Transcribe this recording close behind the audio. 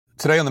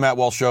Today on the Matt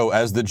Walsh Show,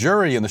 as the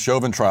jury in the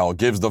Chauvin trial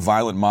gives the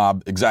violent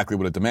mob exactly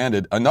what it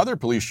demanded, another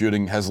police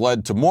shooting has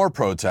led to more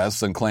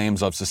protests and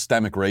claims of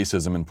systemic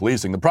racism in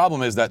policing. The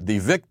problem is that the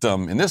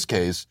victim, in this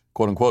case,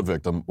 quote-unquote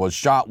victim, was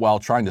shot while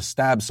trying to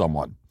stab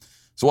someone.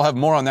 So we'll have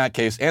more on that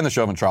case and the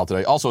Chauvin trial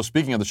today. Also,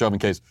 speaking of the Chauvin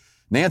case,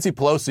 Nancy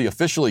Pelosi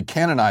officially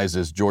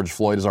canonizes George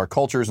Floyd as our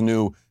culture's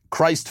new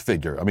Christ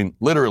figure. I mean,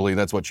 literally,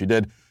 that's what she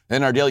did.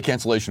 In our daily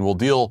cancellation, we'll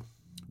deal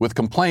with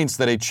complaints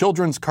that a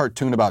children's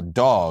cartoon about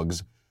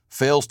dogs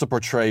fails to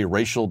portray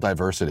racial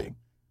diversity.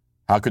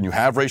 How can you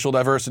have racial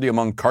diversity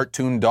among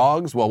cartoon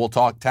dogs? Well, we'll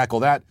tackle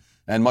that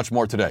and much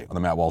more today on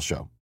the Matt Walsh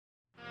Show.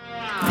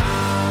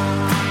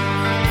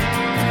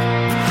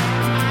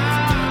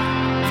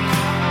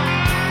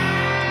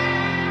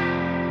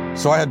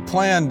 So I had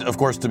planned, of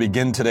course, to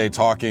begin today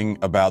talking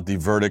about the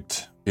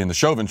verdict in the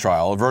Chauvin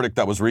trial, a verdict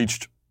that was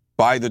reached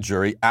by the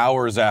jury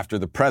hours after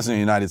the President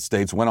of the United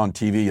States went on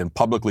TV and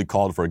publicly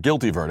called for a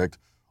guilty verdict,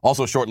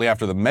 also shortly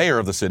after the mayor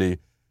of the city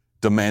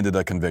demanded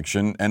a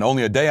conviction, and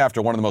only a day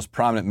after one of the most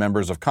prominent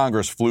members of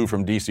Congress flew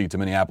from D.C. to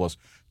Minneapolis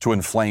to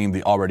inflame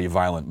the already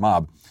violent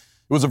mob.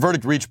 It was a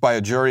verdict reached by a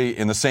jury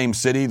in the same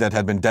city that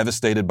had been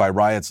devastated by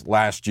riots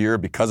last year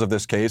because of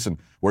this case, and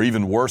where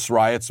even worse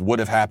riots would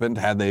have happened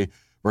had they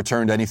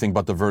returned anything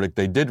but the verdict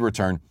they did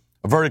return.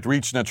 A verdict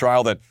reached in a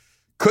trial that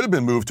could have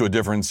been moved to a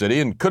different city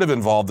and could have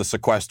involved the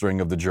sequestering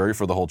of the jury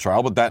for the whole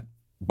trial, but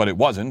it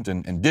wasn't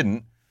and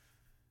didn't.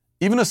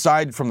 Even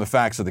aside from the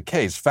facts of the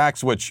case,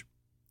 facts which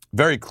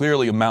very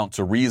clearly amount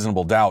to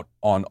reasonable doubt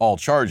on all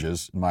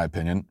charges, in my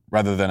opinion,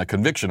 rather than a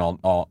conviction on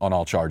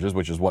all charges,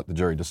 which is what the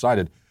jury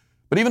decided.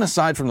 But even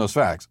aside from those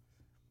facts,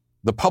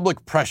 the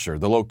public pressure,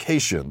 the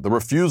location, the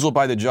refusal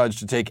by the judge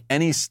to take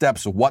any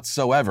steps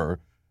whatsoever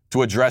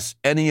to address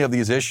any of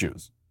these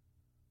issues,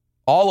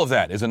 all of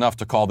that is enough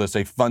to call this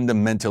a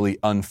fundamentally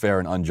unfair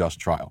and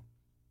unjust trial,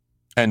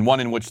 and one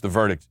in which the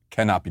verdict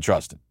cannot be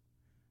trusted.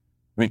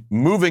 I mean,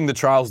 moving the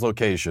trial's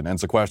location and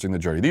sequestering the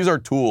jury, these are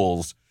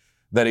tools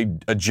that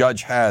a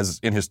judge has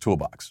in his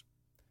toolbox.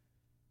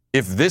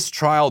 If this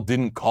trial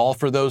didn't call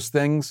for those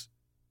things,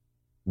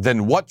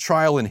 then what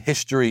trial in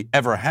history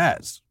ever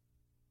has?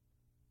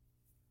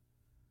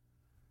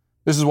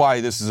 This is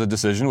why this is a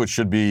decision which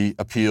should be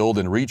appealed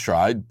and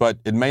retried, but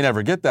it may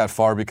never get that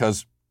far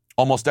because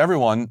almost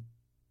everyone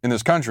in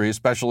this country,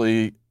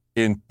 especially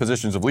in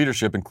positions of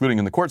leadership, including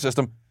in the court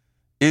system,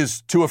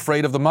 is too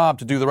afraid of the mob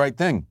to do the right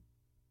thing.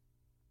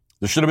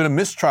 There should have been a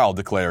mistrial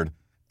declared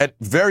at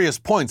various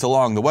points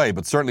along the way,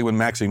 but certainly when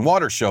Maxine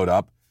Waters showed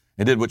up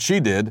and did what she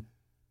did,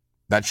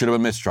 that should have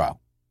been mistrial.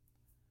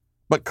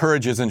 But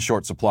courage is in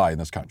short supply in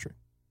this country.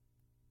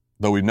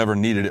 Though we've never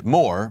needed it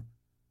more,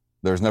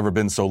 there's never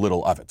been so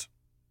little of it.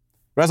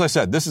 But as I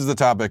said, this is the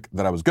topic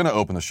that I was going to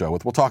open the show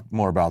with. We'll talk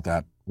more about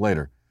that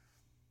later.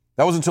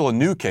 That was until a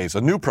new case,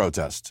 a new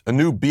protest, a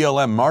new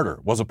BLM martyr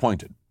was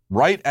appointed,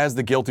 right as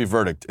the guilty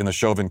verdict in the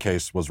Chauvin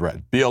case was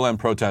read. BLM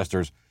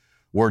protesters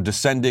were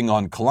descending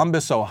on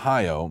Columbus,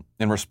 Ohio,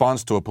 in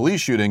response to a police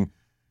shooting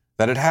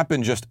that had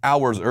happened just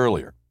hours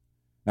earlier.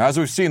 Now, as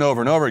we've seen over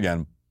and over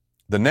again,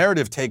 the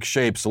narrative takes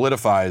shape,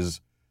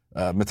 solidifies,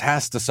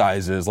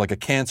 metastasizes like a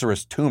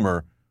cancerous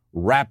tumor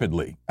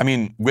rapidly. I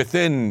mean,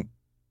 within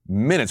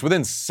minutes,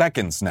 within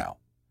seconds now.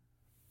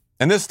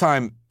 And this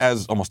time,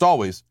 as almost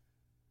always,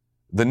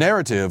 the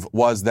narrative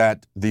was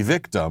that the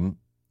victim,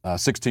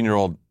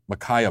 16-year-old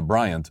Ma'Khia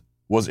Bryant,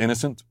 was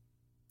innocent,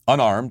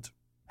 unarmed,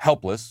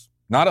 helpless,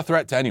 not a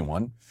threat to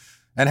anyone,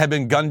 and had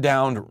been gunned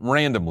down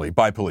randomly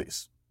by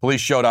police.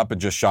 Police showed up and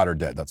just shot her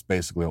dead. That's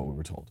basically what we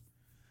were told.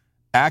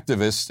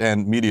 Activists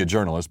and media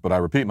journalists, but I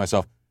repeat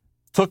myself,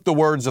 took the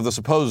words of the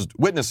supposed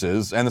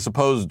witnesses and the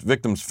supposed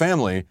victim's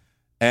family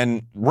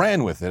and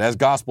ran with it as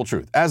gospel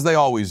truth, as they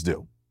always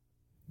do.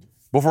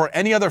 Before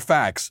any other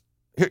facts,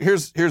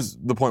 here's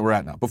the point we're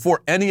at now.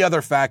 Before any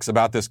other facts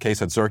about this case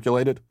had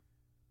circulated,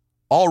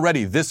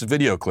 already this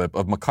video clip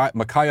of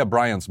Ma'Khia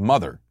Bryant's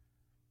mother,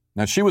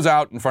 now, she was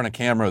out in front of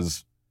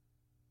cameras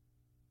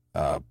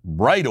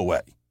right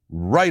away,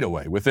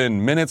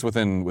 within minutes,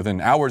 within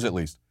hours at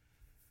least.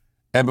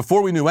 And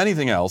before we knew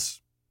anything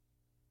else,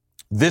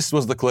 this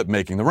was the clip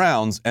making the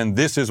rounds, and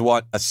this is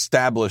what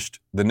established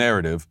the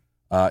narrative.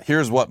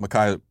 Here's what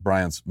Ma'Khia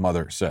Bryant's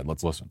mother said.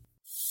 Let's listen.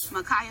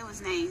 Ma'Khia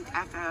was named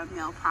after a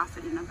male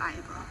prophet in the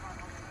Bible.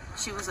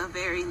 She was a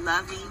very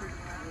loving,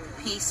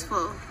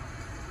 peaceful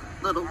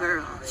little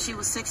girl. She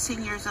was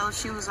 16 years old.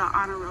 She was an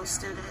honor roll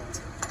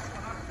student.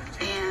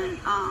 And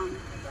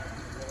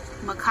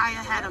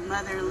Ma'Khia had a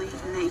motherly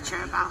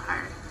nature about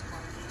her.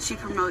 She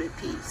promoted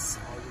peace.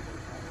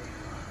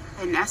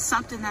 And that's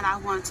something that I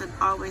want to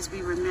always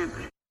be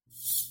remembered.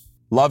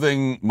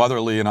 Loving,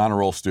 motherly, and honor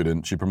roll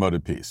student, she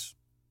promoted peace.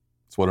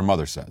 That's what her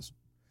mother says.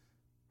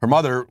 Her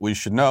mother, we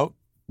should note,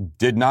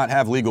 did not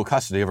have legal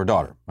custody of her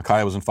daughter.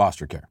 Ma'Khia was in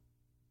foster care.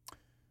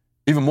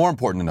 Even more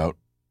important to note,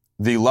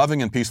 the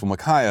loving and peaceful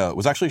Ma'Khia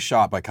was actually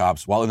shot by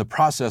cops while in the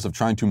process of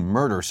trying to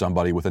murder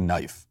somebody with a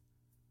knife.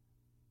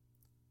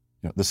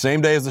 The same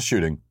day as the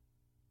shooting,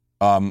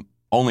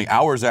 only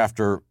hours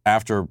after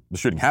the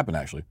shooting happened,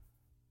 actually,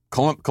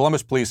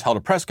 Columbus police held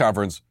a press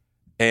conference,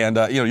 and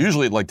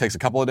usually it takes a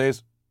couple of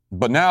days,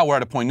 but now we're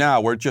at a point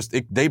now where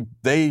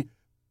they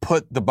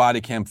put the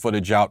body cam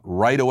footage out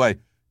right away.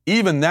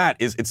 Even that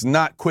it's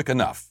not quick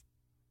enough.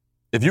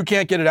 If you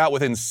can't get it out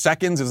within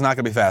seconds, it's not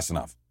going to be fast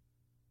enough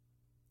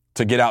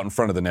to get out in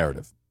front of the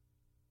narrative.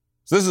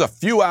 So this is a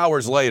few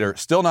hours later,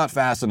 still not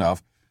fast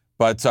enough,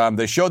 but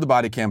they showed the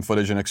body cam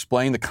footage and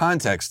explained the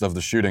context of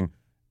the shooting,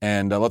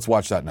 and let's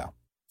watch that now.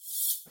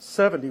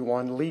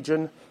 71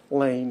 Legion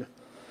Lane.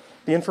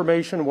 The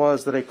information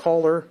was that a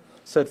caller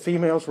said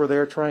females were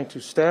there trying to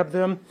stab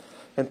them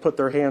and put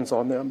their hands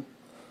on them.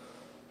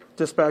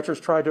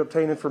 Dispatchers tried to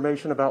obtain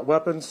information about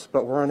weapons,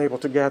 but were unable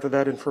to gather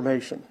that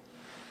information.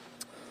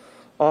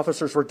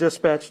 Officers were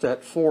dispatched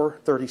at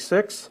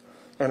 4:36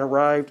 and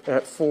arrived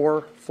at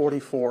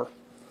 4:44.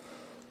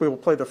 We will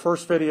play the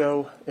first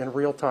video in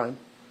real time.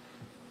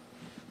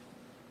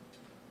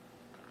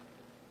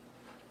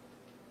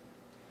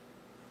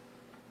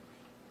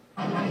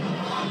 Hey,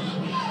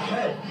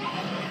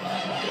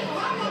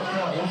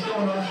 what's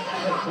going on?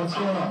 Hey, what's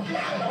going on?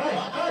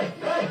 Hey,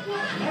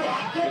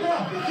 get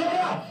down, get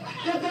down,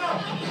 get down,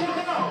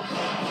 get down.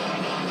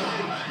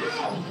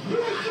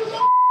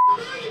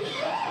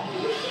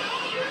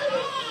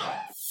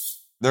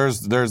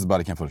 There's the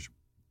body cam footage.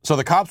 So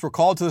the cops were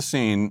called to the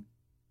scene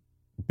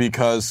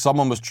because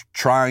someone was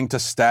trying to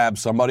stab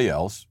somebody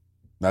else.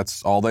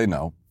 That's all they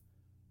know.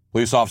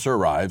 Police officer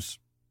arrives,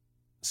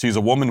 sees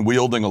a woman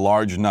wielding a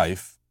large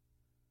knife.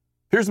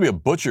 Appears to be a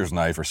butcher's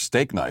knife or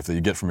steak knife that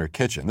you get from your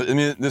kitchen. I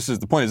mean, this is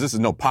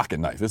no pocket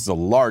knife. This is a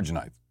large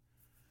knife.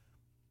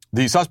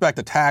 The suspect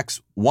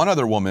attacks one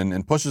other woman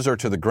and pushes her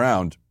to the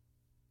ground.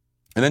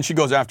 And then she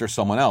goes after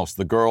someone else,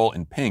 the girl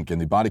in pink in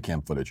the body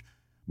cam footage.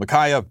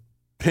 Micaiah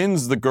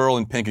pins the girl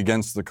in pink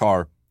against the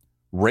car,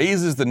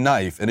 raises the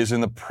knife, and is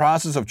in the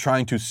process of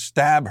trying to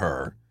stab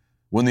her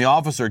when the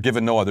officer,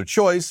 given no other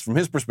choice, from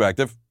his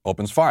perspective,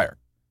 opens fire.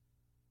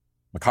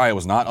 Micaiah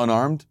was not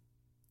unarmed.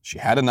 She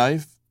had a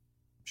knife.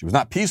 She was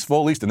not peaceful,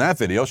 at least in that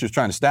video. She was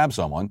trying to stab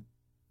someone.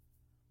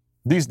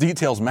 These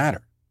details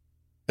matter.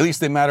 At least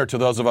they matter to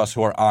those of us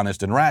who are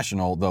honest and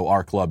rational, though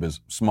our club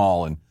is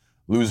small and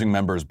losing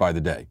members by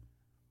the day.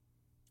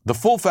 The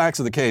full facts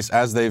of the case,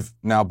 as they've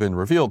now been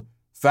revealed,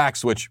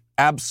 facts which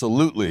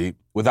absolutely,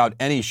 without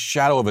any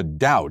shadow of a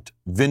doubt,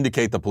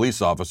 vindicate the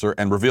police officer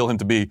and reveal him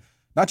to be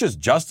not just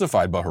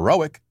justified, but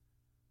heroic,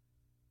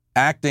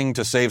 acting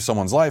to save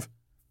someone's life.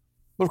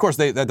 But of course,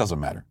 that doesn't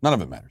matter. None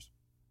of it matters.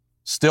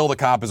 Still, the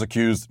cop is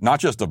accused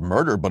not just of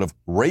murder, but of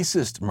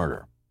racist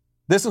murder.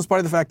 This in spite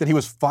of the fact that he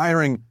was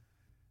firing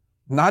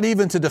not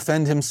even to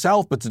defend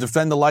himself, but to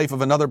defend the life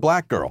of another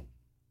black girl.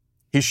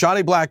 He shot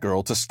a black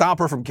girl to stop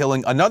her from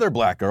killing another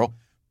black girl,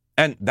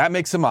 and that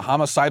makes him a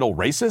homicidal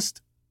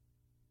racist?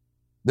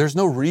 There's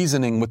no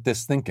reasoning with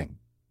this thinking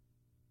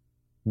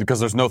because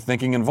there's no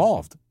thinking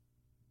involved.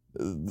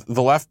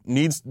 This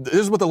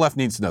is what the left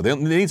needs to know. They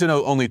need to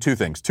know only two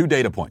things, two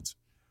data points.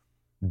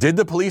 Did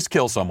the police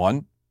kill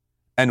someone?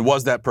 And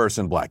was that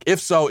person black? If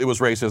so, it was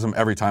racism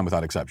every time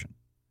without exception.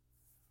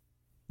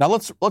 Now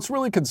let's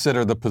really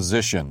consider the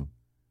position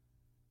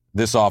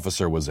this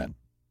officer was in.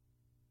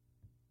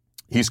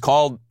 He's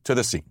called to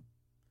the scene.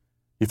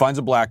 He finds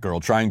a black girl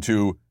trying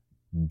to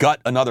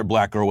gut another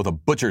black girl with a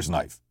butcher's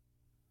knife.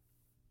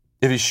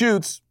 If he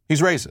shoots,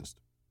 he's racist.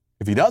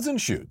 If he doesn't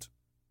shoot,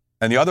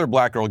 and the other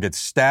black girl gets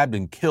stabbed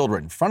and killed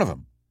right in front of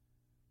him,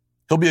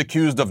 he'll be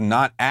accused of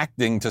not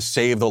acting to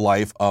save the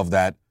life of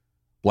that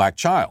black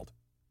child.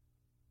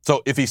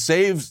 So if he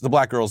saves the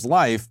black girl's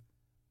life,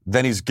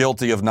 then he's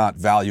guilty of not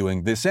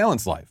valuing the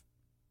assailant's life.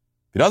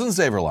 If he doesn't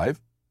save her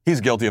life,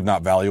 he's guilty of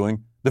not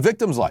valuing the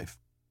victim's life.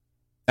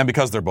 And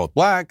because they're both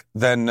black,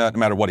 then no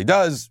matter what he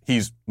does,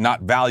 he's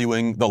not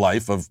valuing the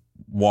life of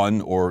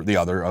one or the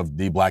other of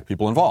the black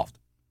people involved.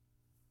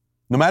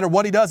 No matter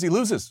what he does, he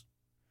loses.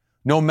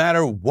 No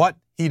matter what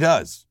he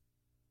does.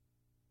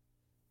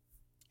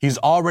 He's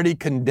already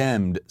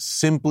condemned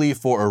simply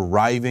for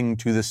arriving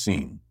to the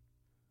scene.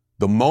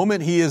 The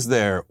moment he is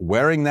there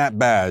wearing that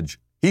badge,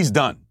 he's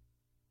done.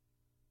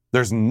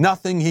 There's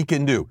nothing he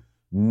can do,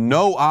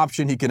 no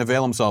option he can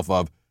avail himself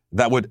of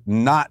that would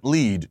not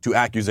lead to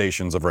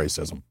accusations of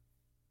racism.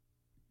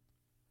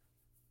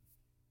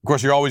 Of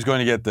course, you're always going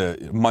to get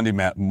the Monday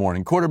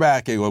morning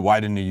quarterback. Why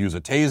didn't he use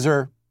a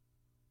taser?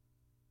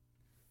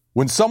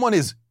 When someone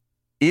is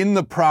in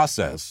the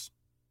process,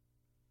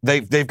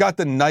 they've got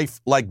the knife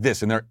like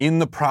this, and they're in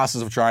the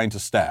process of trying to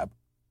stab.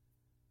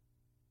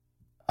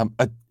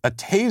 A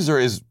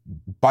taser is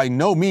by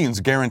no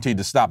means guaranteed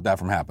to stop that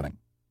from happening.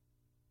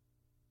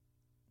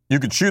 You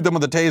could shoot them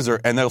with a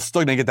taser, and they're still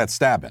going to get that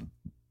stab in.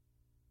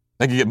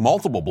 They could get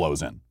multiple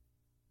blows in.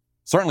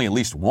 Certainly at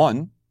least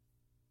one.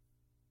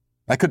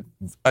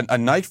 A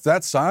knife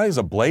that size,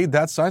 a blade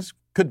that size,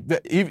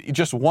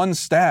 just one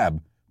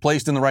stab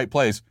placed in the right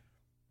place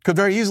could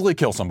very easily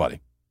kill somebody.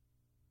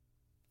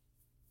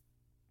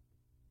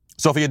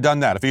 So if he had done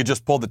that, if he had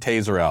just pulled the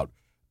taser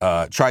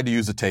out, tried to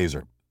use a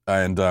taser,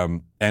 and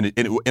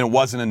it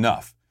wasn't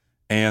enough,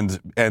 and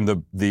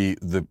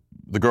the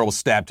girl was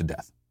stabbed to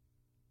death,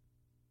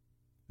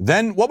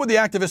 then what would the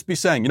activists be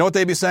saying? You know what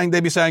they'd be saying?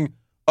 They'd be saying,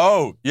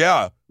 oh,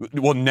 yeah,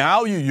 well,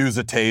 now you use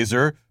a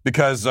taser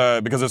because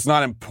it's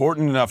not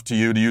important enough to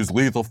you to use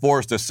lethal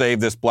force to save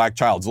this black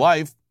child's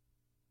life.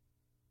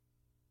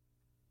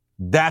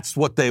 That's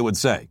what they would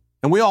say.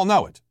 And we all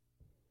know it.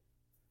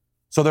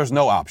 So there's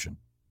no option,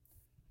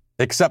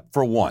 except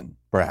for one,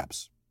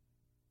 perhaps.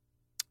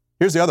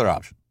 Here's the other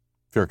option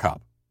if you're a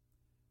cop.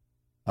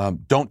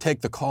 Don't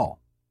take the call.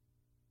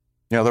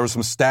 You know, there was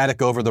some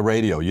static over the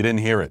radio. You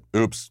didn't hear it.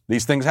 Oops.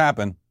 These things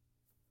happen.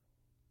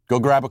 Go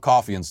grab a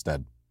coffee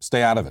instead.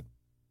 Stay out of it.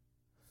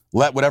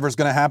 Let whatever's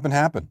going to happen,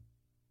 happen.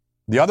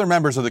 The other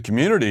members of the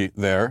community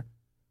there,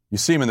 you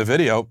see them in the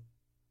video.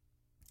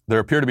 There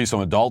appear to be some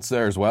adults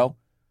there as well.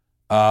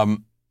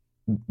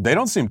 They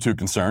don't seem too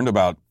concerned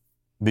about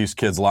these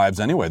kids' lives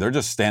anyway. They're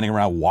just standing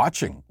around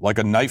watching, like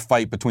a knife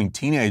fight between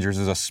teenagers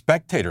is a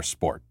spectator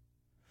sport.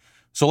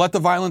 So let the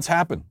violence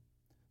happen.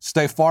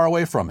 Stay far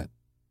away from it.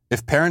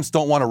 If parents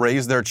don't want to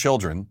raise their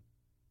children,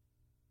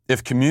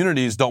 if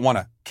communities don't want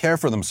to care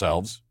for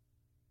themselves,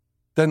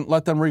 then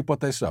let them reap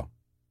what they sow.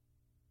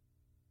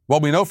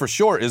 What we know for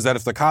sure is that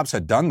if the cops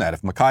had done that,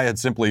 if Ma'Khia had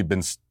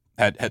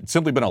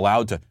simply been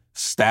allowed to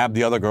stab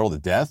the other girl to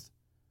death,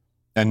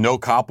 and no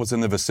cop was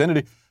in the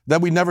vicinity, then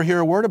we'd never hear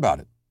a word about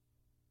it.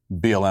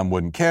 BLM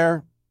wouldn't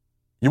care.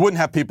 You wouldn't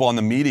have people in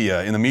the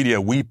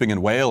media weeping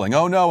and wailing,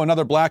 oh no,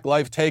 another black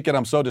life taken,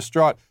 I'm so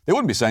distraught. They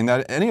wouldn't be saying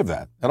any of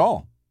that at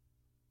all.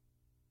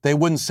 They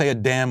wouldn't say a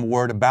damn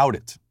word about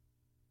it.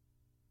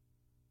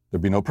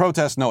 There'd be no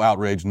protest, no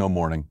outrage, no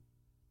mourning.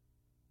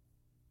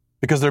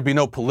 Because there'd be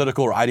no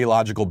political or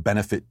ideological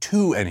benefit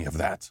to any of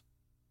that.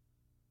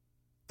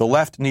 The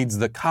left needs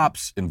the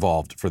cops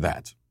involved for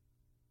that.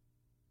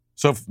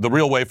 So the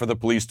real way for the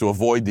police to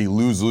avoid the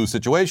lose-lose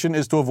situation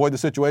is to avoid the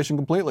situation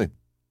completely.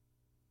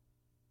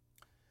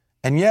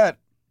 And yet,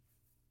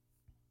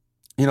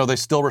 you know, they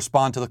still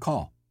respond to the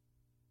call.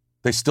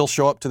 They still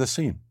show up to the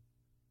scene.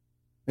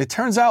 It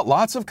turns out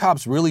lots of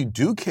cops really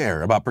do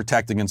care about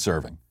protecting and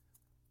serving.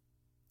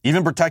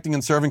 Even protecting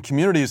and serving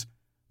communities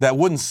that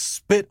wouldn't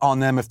spit on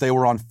them if they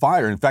were on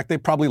fire. In fact, they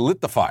probably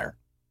lit the fire.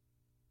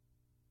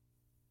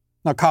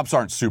 Now, cops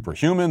aren't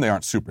superhuman. They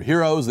aren't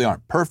superheroes. They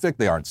aren't perfect.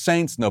 They aren't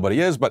saints.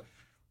 Nobody is. But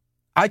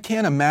I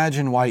can't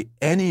imagine why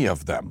any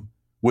of them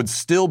would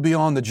still be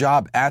on the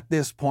job at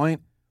this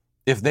point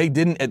if they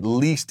didn't at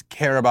least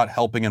care about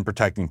helping and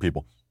protecting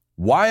people.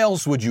 Why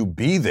else would you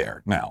be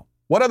there now?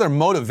 What other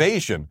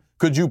motivation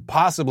could you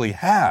possibly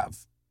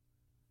have?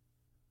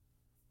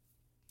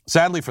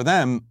 Sadly for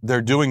them,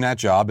 they're doing that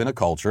job in a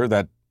culture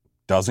that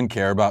doesn't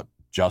care about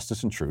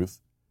justice and truth,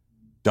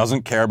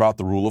 doesn't care about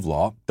the rule of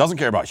law, doesn't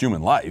care about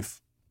human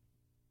life,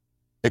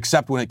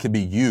 except when it can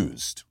be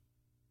used.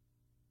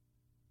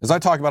 As I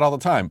talk about all the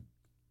time,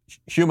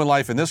 human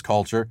life in this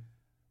culture,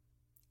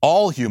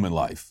 all human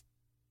life,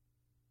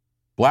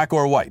 black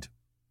or white,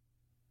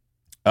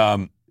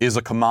 is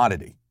a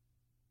commodity.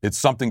 It's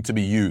something to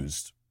be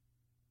used.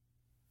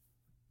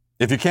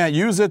 If you can't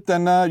use it,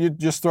 then you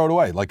just throw it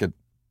away like it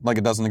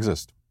doesn't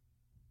exist.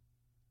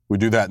 We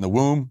do that in the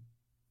womb.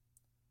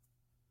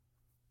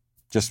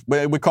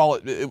 We call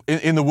it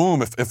in the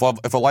womb.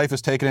 If a life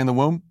is taken in the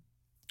womb,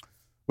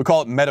 we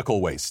call it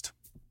medical waste.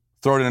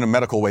 Throw it in a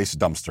medical waste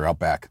dumpster out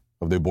back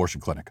of the abortion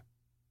clinic.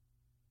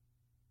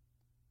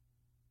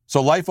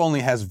 So life only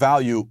has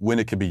value when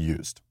it can be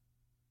used.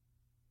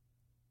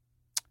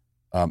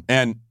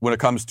 And when it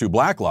comes to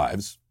black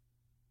lives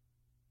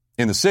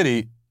in the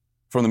city,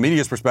 from the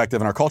media's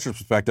perspective and our culture's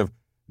perspective,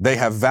 they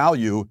have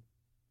value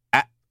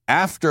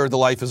after the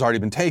life has already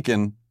been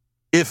taken,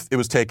 if it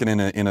was taken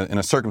in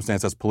a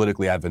circumstance that's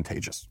politically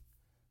advantageous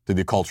to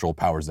the cultural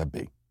powers that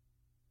be.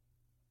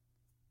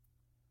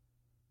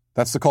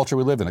 That's the culture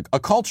we live in. A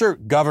culture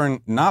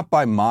governed not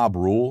by mob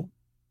rule.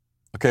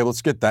 Okay,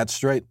 let's get that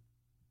straight.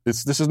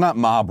 This is not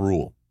mob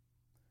rule.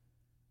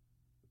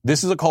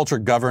 This is a culture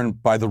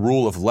governed by the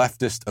rule of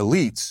leftist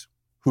elites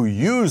who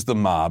use the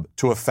mob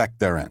to affect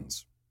their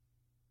ends.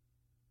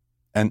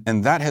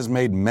 And that has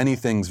made many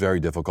things very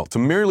difficult. To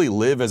merely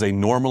live as a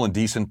normal and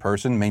decent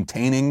person,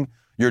 maintaining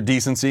your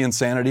decency and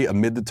sanity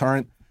amid the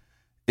torrent,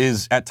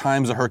 is at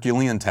times a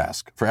Herculean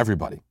task for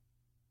everybody.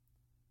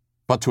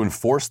 But to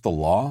enforce the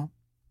law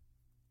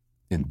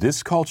in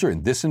this culture,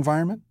 in this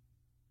environment,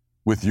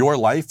 with your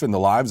life and the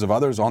lives of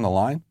others on the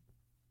line,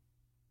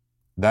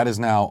 that is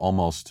now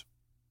almost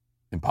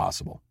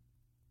impossible.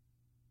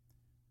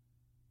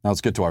 Now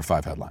let's get to our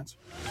 5 headlines.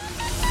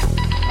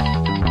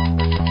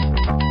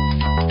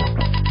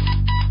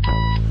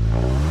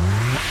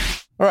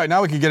 All right,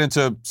 now we can get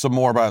into some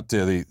more about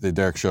the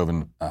Derek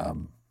Chauvin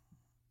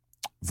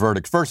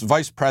verdict. First,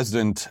 Vice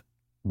President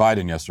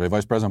Biden yesterday.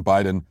 Vice President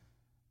Biden,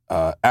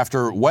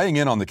 after weighing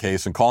in on the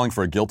case and calling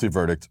for a guilty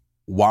verdict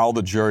while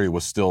the jury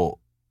was still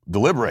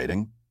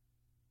deliberating,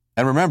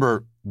 and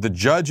remember, the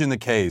judge in the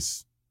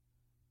case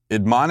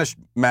admonished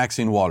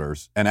Maxine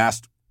Waters and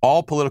asked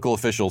all political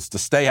officials to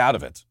stay out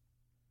of it.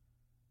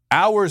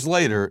 Hours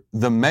later,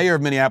 the mayor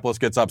of Minneapolis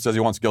gets up, says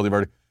he wants a guilty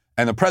verdict,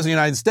 and the president of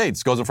the United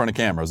States goes in front of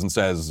cameras and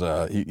says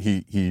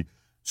he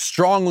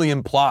strongly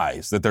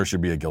implies that there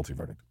should be a guilty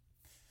verdict.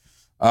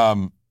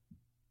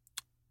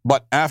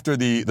 But after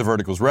the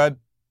verdict was read,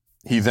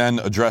 he then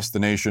addressed the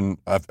nation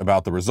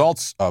about the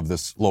results of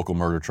this local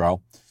murder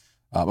trial.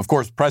 Of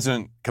course,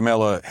 President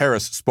Kamala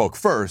Harris spoke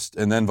first,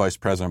 and then Vice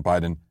President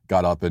Biden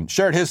got up and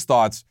shared his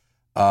thoughts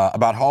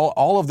about how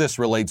all of this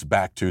relates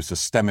back to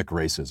systemic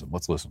racism.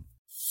 Let's listen.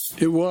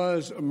 It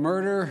was a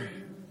murder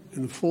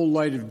in the full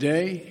light of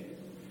day,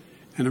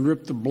 and it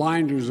ripped the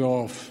blinders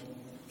off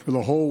for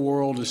the whole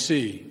world to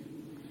see.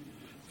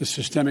 The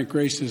systemic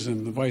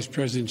racism the Vice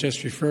President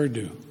just referred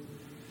to.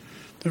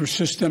 The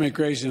systemic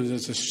racism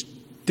that's a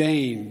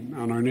stain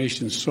on our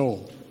nation's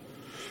soul.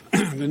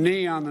 The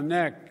knee on the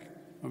neck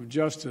of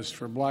justice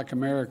for Black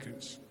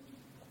Americans.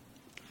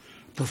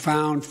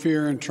 Profound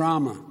fear and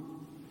trauma.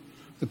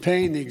 The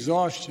pain, the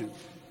exhaustion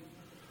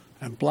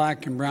that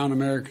Black and brown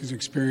Americans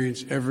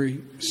experience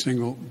every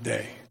single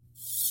day.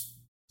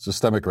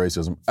 Systemic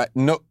racism.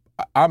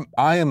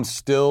 I am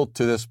still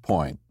to this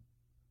point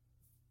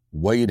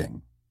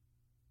waiting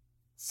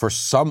for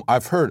some.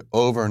 I've heard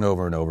over and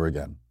over and over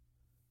again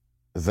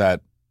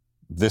that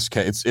this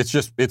case,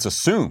 it's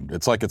assumed.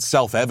 It's like it's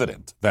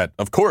self-evident that,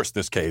 of course,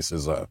 this case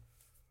is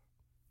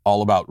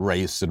all about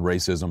race and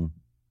racism.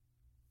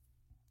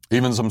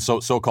 Even some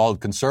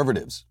so-called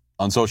conservatives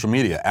on social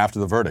media after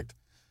the verdict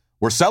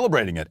were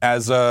celebrating it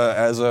as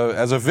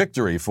a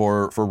victory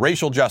for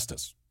racial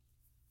justice.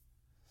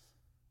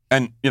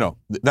 And,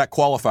 that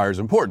qualifier is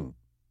important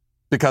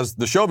because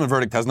the Chauvin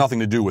verdict has nothing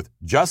to do with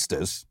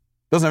justice.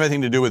 It doesn't have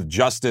anything to do with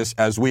justice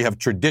as we have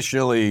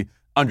traditionally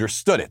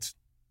understood it.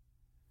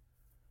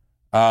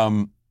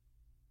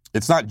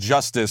 It's not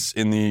justice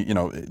in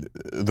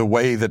the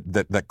way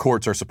that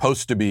courts are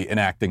supposed to be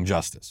enacting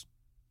justice.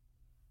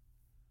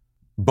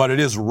 But it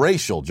is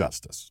racial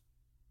justice.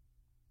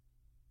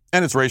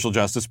 And it's racial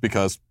justice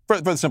because, for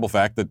the simple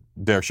fact that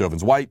Derek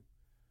Chauvin's white,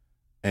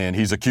 and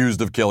he's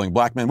accused of killing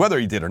Black men, whether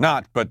he did or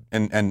not, but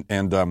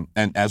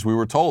and as we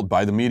were told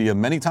by the media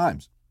many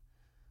times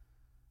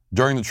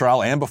during the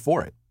trial and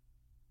before it,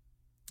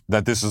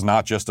 that this is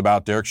not just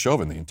about Derek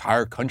Chauvin. The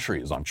entire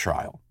country is on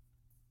trial.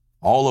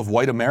 All of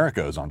white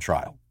America is on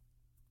trial.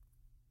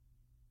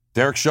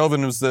 Derek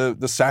Chauvin was the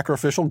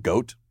sacrificial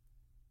goat,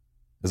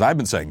 as I've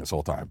been saying this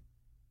whole time.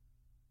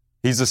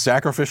 He's a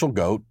sacrificial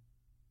goat,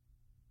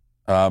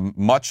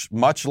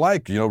 much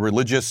like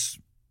religious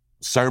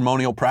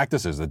ceremonial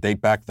practices that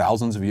date back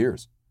thousands of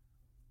years.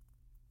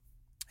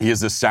 He is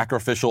this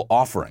sacrificial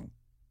offering,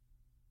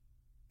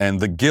 and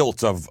the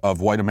guilt of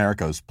white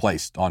America is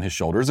placed on his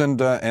shoulders,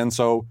 and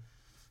so.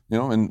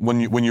 And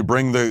when you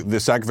bring the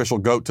sacrificial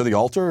goat to the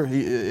altar,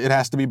 it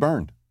has to be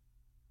burned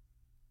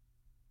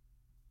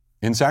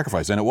in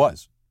sacrifice, and it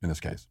was in this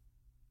case.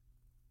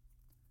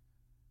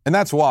 And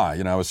that's why,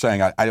 I was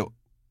saying I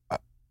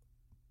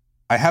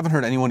haven't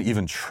heard anyone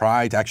even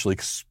try to actually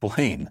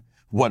explain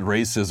how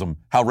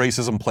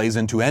racism plays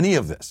into any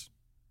of this.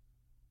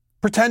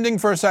 Pretending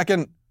for a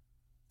second,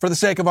 for the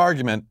sake of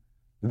argument,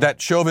 that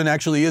Chauvin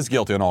actually is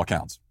guilty on all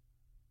counts,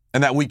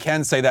 and that we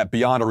can say that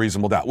beyond a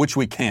reasonable doubt, which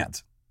we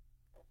can't.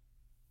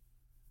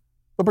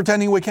 But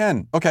pretending we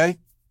can. Okay.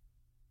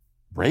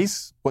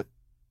 Race? What?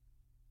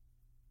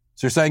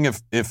 So you're saying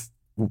if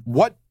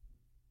what?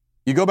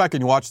 You go back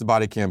and you watch the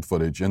body cam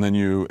footage, and then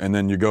you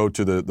go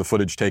to the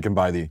footage taken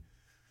by the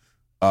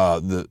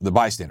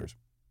bystanders.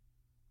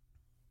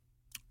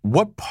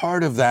 What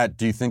part of that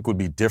do you think would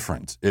be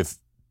different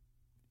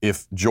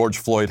if George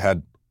Floyd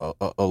had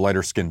a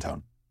lighter skin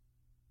tone?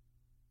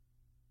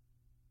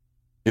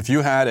 If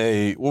you had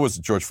what was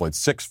George Floyd,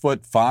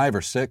 6'5"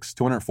 or 6",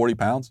 240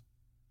 pounds?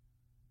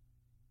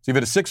 So you've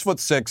had a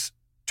 6'6",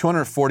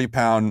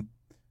 240-pound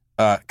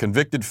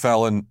convicted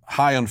felon,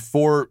 high on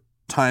 4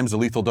 times the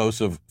lethal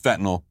dose of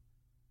fentanyl,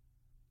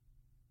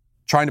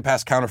 trying to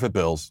pass counterfeit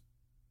bills.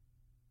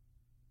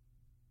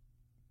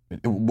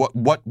 What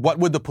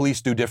would the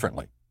police do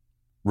differently?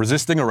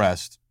 Resisting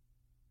arrest,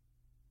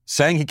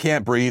 saying he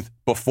can't breathe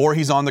before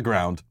he's on the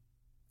ground,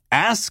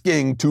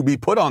 asking to be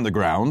put on the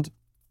ground.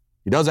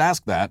 He does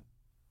ask that.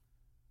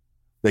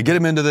 They get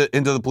him into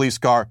the police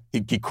car.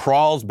 He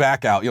crawls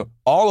back out.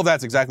 All of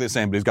that's exactly the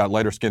same, but he's got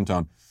lighter skin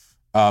tone.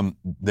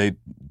 They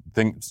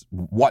think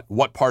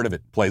what part of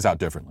it plays out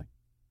differently?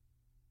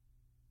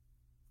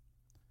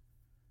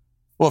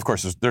 Well, of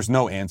course, there's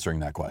no answering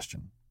that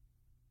question.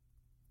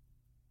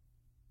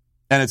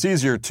 And it's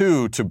easier,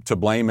 too, to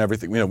blame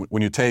everything.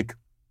 When you take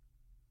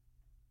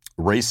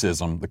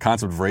racism, the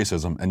concept of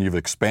racism, and you've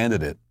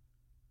expanded it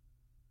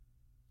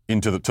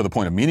to the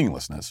point of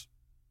meaninglessness,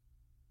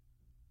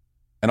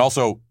 and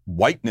also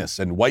whiteness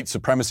and white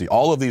supremacy,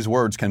 all of these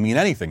words can mean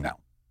anything now.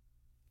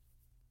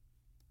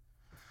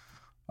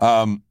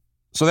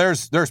 So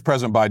there's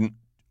President Biden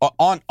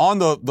on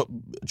the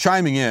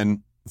chiming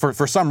in.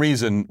 For some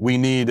reason, we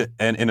need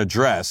an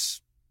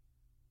address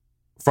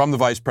from the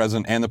vice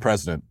president and the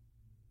president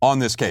on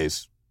this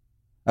case.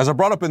 As I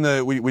brought up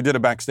we did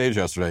a backstage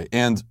yesterday,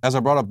 and as I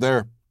brought up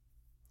there,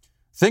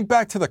 think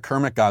back to the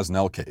Kermit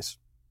Gosnell case.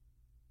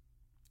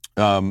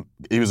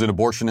 He was an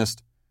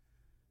abortionist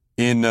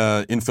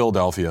in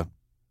Philadelphia,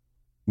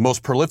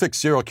 most prolific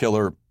serial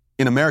killer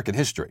in American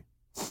history.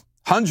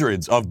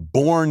 Hundreds of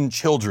born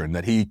children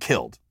that he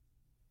killed.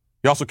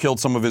 He also killed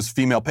some of his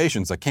female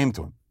patients that came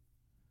to him.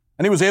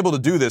 And he was able to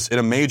do this in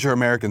a major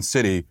American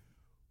city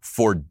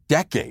for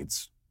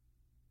decades.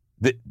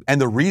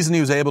 And the reason he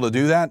was able to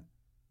do that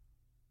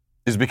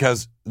is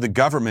because the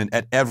government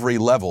at every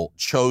level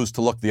chose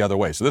to look the other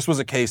way. So this was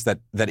a case that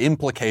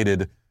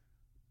implicated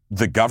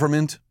the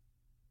government.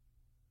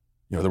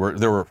 You know,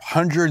 there were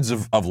hundreds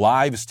of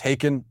lives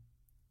taken,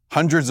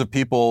 hundreds of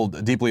people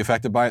deeply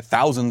affected by it,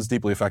 thousands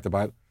deeply affected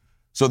by it.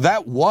 So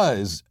that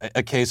was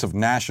a case of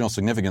national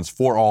significance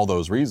for all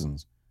those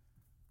reasons.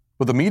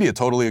 But the media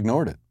totally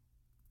ignored it.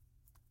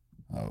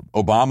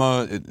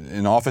 Obama,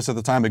 in office at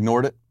the time,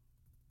 ignored it.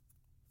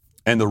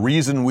 And the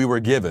reason we were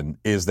given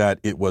is that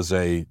it was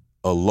a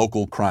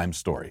local crime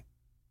story.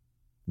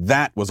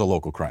 That was a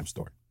local crime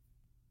story.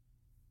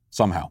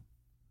 Somehow.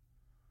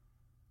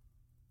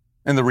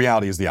 And the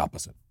reality is the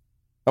opposite.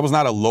 That was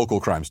not a local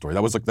crime story.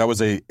 That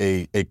was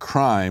a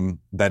crime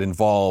that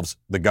involves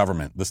the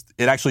government.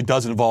 It actually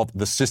does involve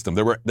the system.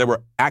 There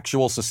were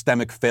actual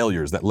systemic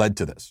failures that led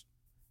to this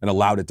and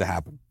allowed it to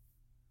happen.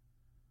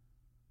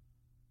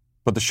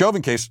 But the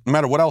Chauvin case, no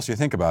matter what else you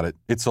think about it,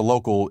 it's a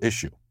local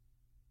issue.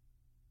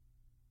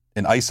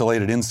 An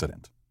isolated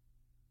incident.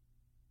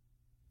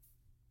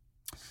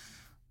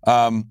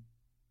 All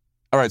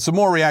right, some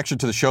more reaction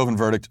to the Chauvin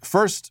verdict.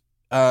 First,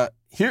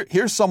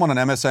 here's someone on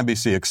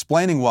MSNBC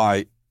explaining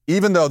why,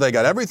 even though they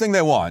got everything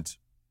they want,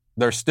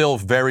 they're still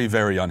very,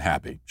 very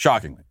unhappy.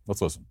 Shockingly.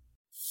 Let's listen.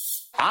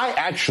 I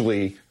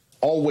actually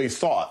always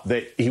thought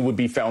that he would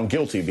be found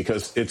guilty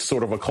because it's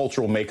sort of a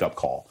cultural makeup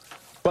call.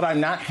 But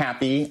I'm not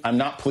happy. I'm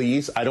not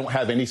pleased. I don't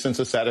have any sense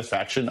of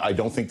satisfaction. I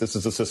don't think this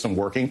is a system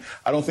working.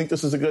 I don't think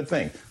this is a good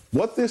thing.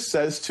 What this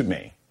says to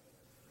me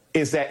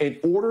is that in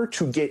order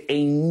to get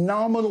a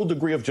nominal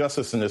degree of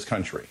justice in this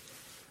country,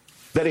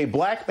 that a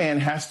black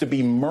man has to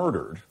be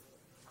murdered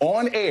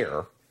on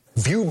air,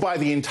 viewed by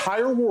the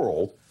entire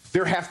world.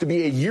 There have to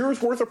be a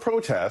year's worth of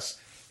protests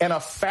and a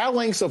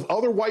phalanx of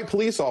other white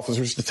police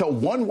officers to tell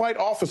one white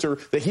officer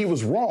that he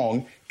was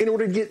wrong in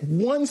order to get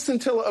one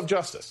scintilla of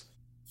justice.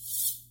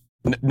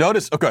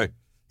 Notice, okay,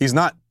 he's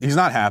not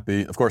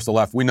happy. Of course, the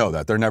left, we know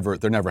that. They're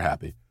never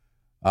happy.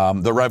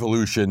 The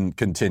revolution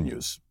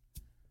continues.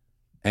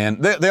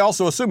 And they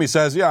also assume, he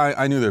says, yeah,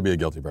 I knew there'd be a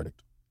guilty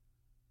verdict.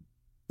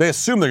 They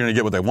assume they're going to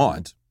get what they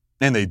want,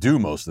 and they do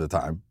most of the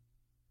time.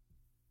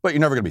 But you're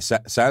never going to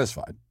be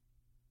satisfied.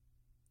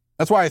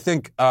 That's why I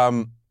think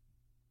I've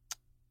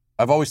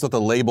always thought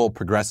the label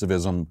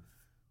progressivism,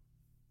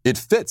 it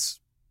fits.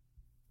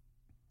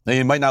 Now,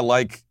 you might not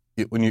like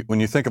it when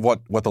you think of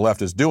what the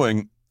left is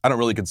doing. I don't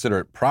really consider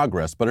it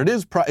progress, but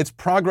it's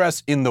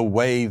progress in the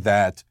way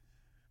that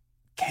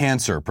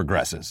cancer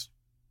progresses,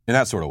 in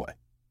that sort of way.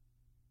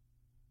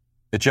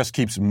 It just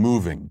keeps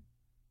moving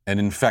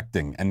and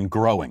infecting and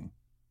growing.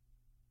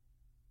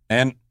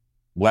 And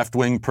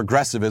left-wing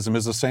progressivism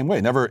is the same way.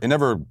 It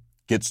never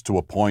gets to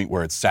a point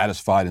where it's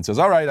satisfied and says,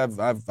 all right,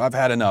 I've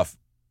had enough.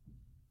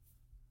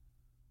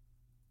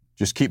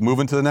 Just keep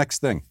moving to the next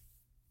thing.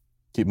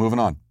 Keep moving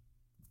on.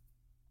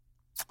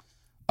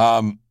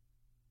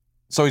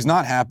 So he's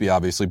not happy,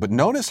 obviously, but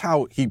notice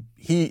how he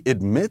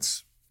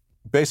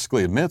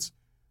basically admits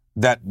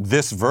that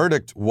this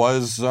verdict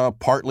was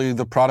partly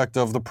the product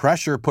of the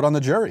pressure put on the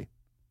jury.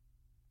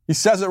 He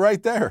says it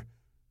right there.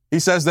 He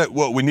says that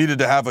we needed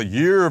to have a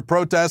year of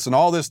protests and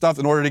all this stuff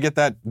in order to get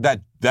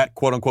that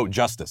quote unquote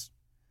justice.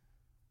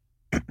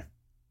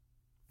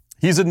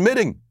 He's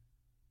admitting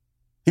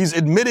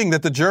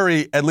that the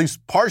jury, at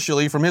least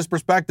partially from his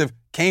perspective,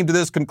 came to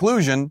this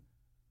conclusion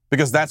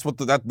because that's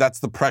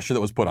the pressure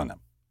that was put on them.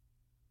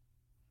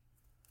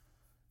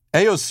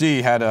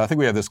 AOC had, I think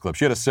we have this clip.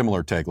 She had a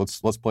similar take. Let's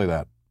play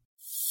that.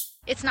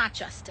 It's not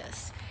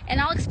justice.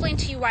 And I'll explain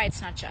to you why it's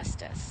not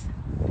justice.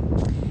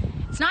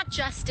 It's not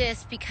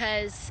justice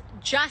because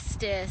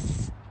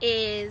justice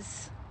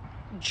is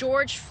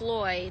George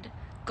Floyd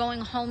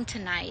going home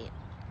tonight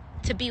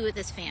to be with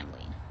his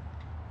family.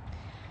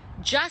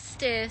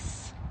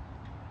 Justice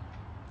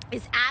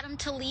is Adam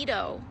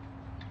Toledo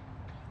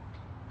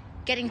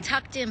getting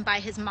tucked in by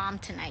his mom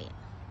tonight.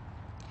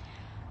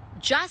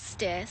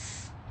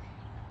 Justice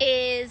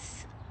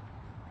is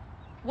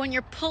when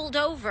you're pulled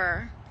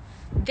over,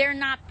 there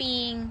not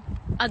being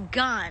a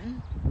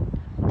gun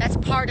that's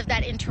part of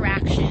that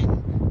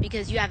interaction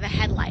because you have a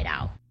headlight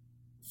out.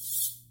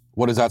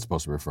 What is that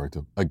supposed to refer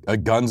to? A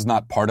gun's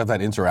not part of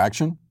that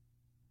interaction?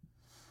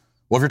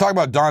 Well, if you're talking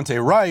about Dante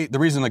Wright, the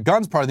reason a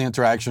gun's part of the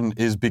interaction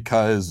is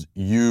because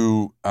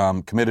you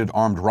committed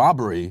armed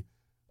robbery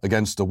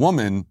against a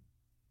woman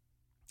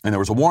and there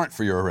was a warrant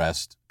for your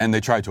arrest and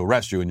they tried to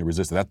arrest you and you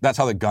resisted. That's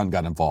how the gun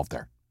got involved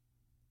there.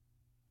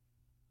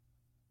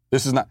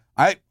 This is not,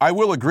 I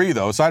will agree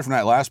though, aside from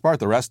that last part,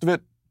 the rest of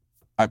it,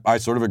 I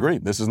sort of agree.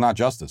 This is not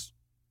justice.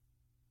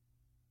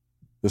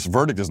 This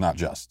verdict is not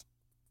just.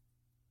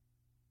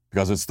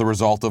 Because it's the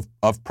result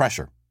of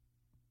pressure.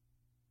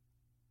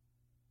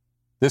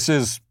 This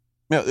is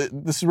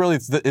really,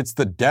 it's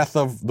the death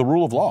of the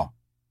rule of law.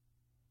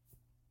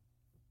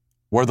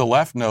 where the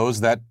left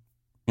knows that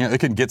it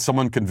can get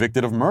someone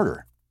convicted of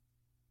murder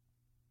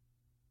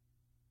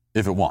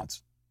if it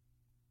wants.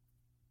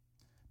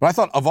 But I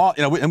thought of all,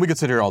 and we could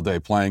sit here all day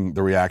playing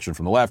the reaction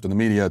from the left and the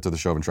media to the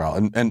Chauvin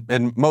trial,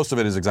 and most of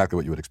it is exactly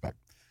what you would expect.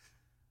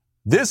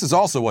 This is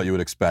also what you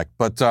would expect,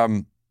 but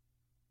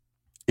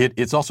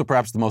it's also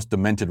perhaps the most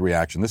demented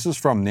reaction. This is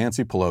from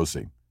Nancy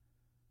Pelosi.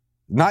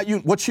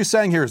 What she's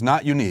saying here is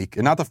not unique,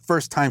 and not the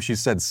first time she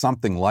said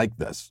something like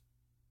this.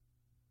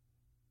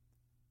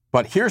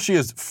 But here she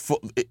is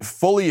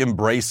fully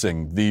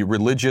embracing the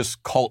religious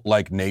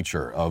cult-like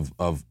nature of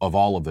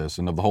all of this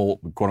and of the whole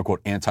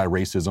quote-unquote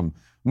anti-racism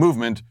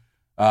movement.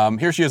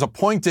 Here she is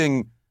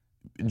appointing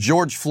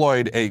George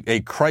Floyd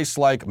a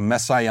Christ-like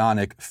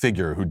messianic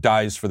figure who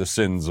dies for the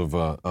sins of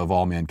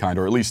all mankind,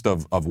 or at least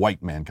of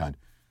white mankind.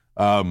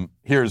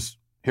 Here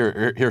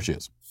she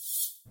is.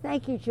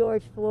 Thank you,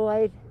 George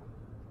Floyd,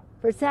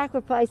 for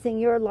sacrificing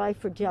your life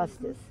for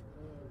justice,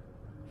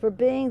 for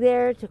being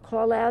there to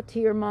call out to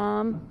your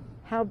mom.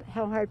 How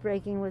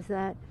heartbreaking was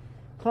that?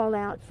 Call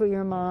out for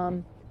your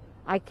mom.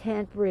 I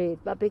can't breathe.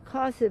 But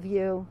because of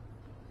you,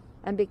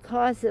 and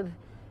because of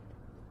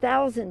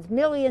thousands,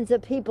 millions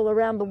of people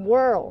around the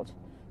world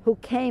who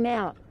came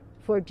out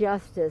for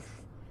justice,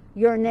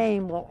 your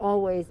name will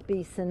always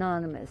be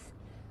synonymous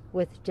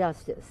with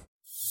justice.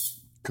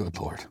 Good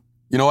Lord.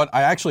 You know what?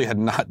 I actually had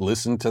not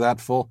listened to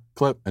that full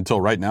clip until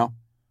right now,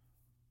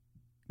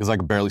 because I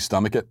could barely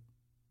stomach it.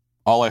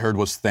 All I heard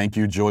was, thank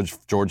you, George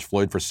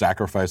Floyd, for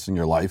sacrificing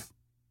your life.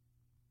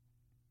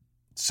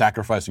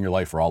 Sacrificing your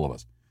life for all of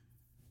us.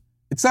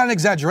 It's not an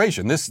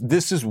exaggeration.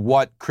 This is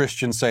what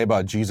Christians say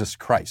about Jesus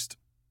Christ.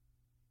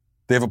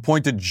 They have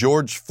appointed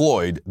George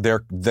Floyd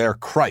their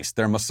Christ,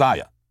 their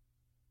Messiah,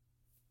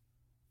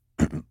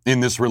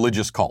 in this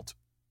religious cult,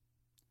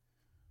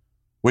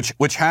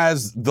 which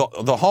has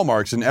the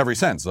hallmarks in every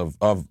sense of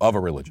a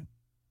religion.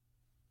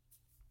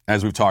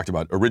 As we've talked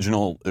about,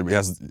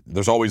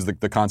 there's always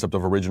the concept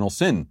of original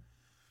sin.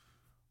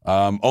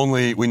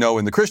 Only we know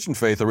in the Christian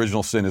faith,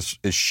 original sin is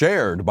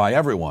shared by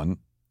everyone.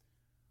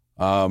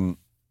 In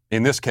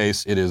this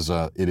case, it is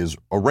a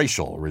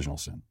racial original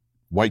sin.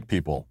 White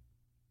people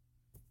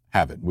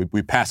have it.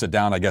 We pass it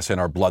down, I guess, in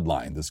our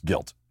bloodline, this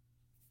guilt.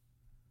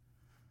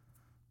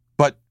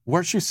 But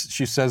where she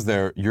says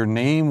there, your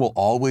name will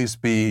always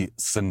be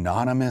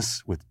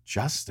synonymous with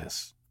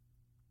justice.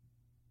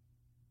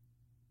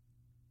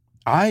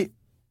 Every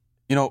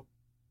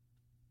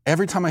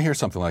time I hear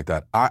something like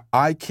that,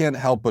 I can't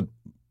help but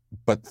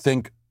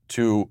think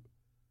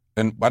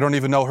and I don't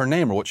even know her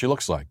name or what she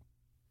looks like.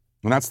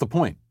 And that's the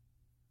point.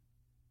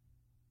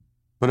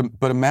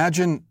 But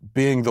imagine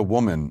being the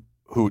woman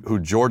who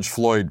George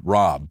Floyd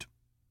robbed.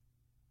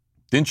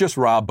 Didn't just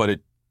rob, but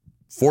it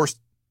forced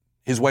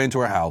his way into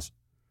her house,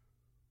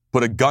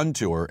 put a gun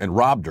to her and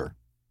robbed her.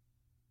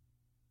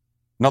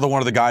 Another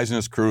one of the guys in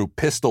his crew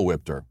pistol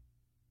whipped her.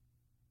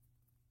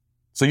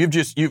 So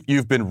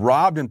you've been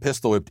robbed and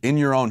pistol whipped in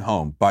your own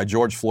home by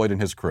George Floyd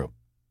and his crew.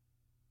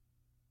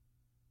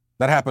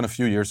 That happened a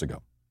few years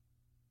ago.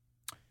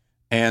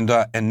 And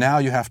now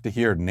you have to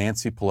hear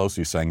Nancy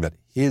Pelosi saying that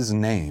his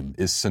name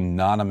is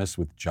synonymous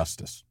with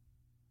justice.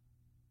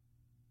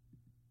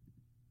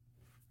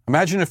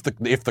 Imagine if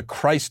the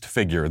Christ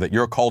figure that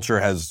your culture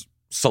has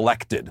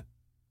selected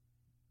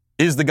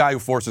is the guy who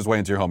forced his way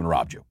into your home and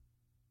robbed you.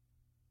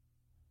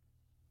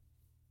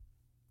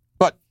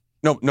 But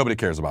nobody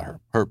cares about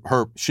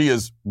her. She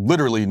is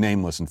literally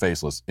nameless and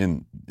faceless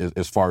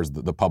as far as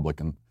the public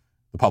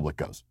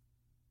goes.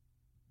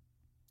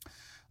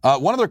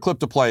 One other clip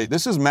to play.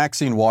 This is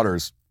Maxine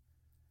Waters,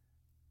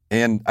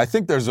 and I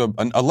think there's a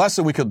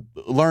lesson we could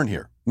learn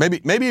here.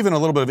 Maybe even a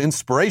little bit of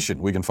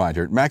inspiration we can find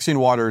here. Maxine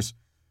Waters,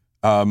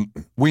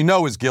 we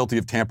know, is guilty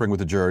of tampering with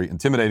the jury,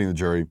 intimidating the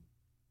jury.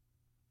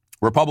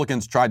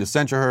 Republicans tried to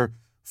censure her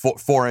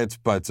for it,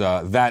 but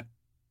that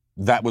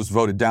was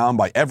voted down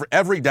by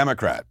every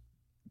Democrat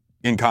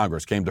in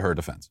Congress came to her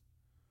defense.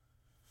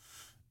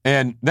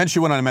 And then she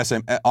went on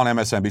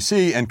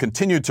MSNBC and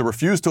continued to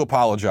refuse to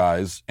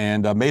apologize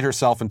and made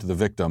herself into the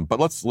victim. But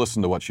let's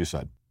listen to what she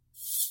said.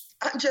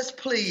 I'm just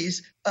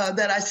pleased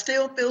that I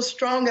still feel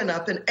strong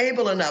enough and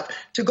able enough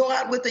to go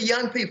out with the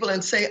young people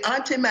and say,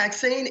 Auntie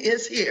Maxine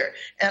is here,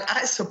 and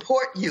I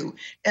support you,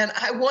 and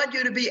I want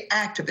you to be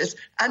activists.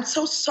 I'm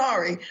so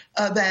sorry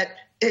that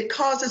it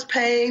causes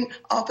pain,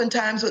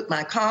 oftentimes with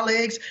my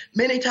colleagues.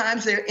 Many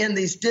times they're in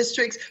these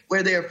districts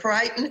where they're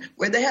frightened,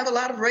 where they have a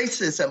lot of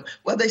racism,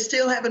 where they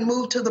still haven't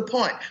moved to the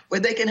point where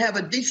they can have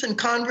a decent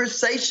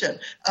conversation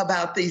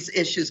about these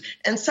issues.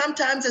 And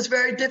sometimes it's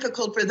very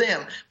difficult for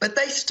them, but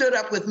they stood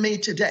up with me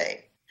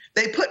today.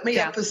 They put me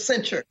up for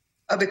censure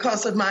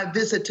because of my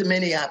visit to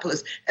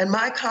Minneapolis. And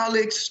my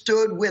colleagues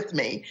stood with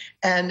me,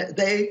 and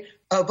they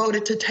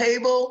voted to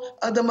table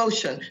the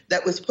motion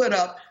that was put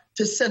up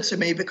to censor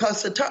me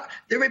because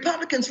the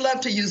Republicans love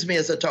to use me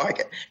as a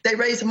target. They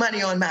raise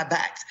money on my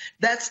backs.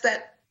 That's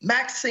that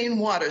Maxine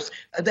Waters,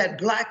 that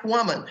black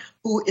woman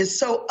who is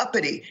so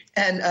uppity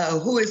and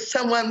who is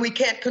someone we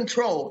can't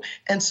control.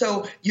 And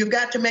so you've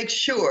got to make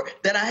sure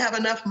that I have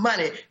enough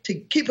money to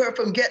keep her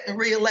from getting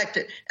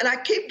reelected. And I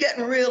keep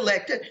getting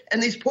reelected.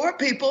 And these poor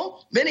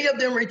people, many of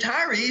them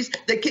retirees,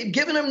 they keep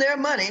giving them their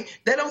money.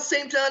 They don't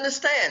seem to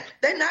understand.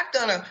 They're not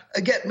going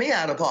to get me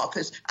out of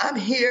office. I'm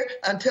here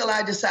until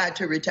I decide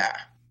to retire.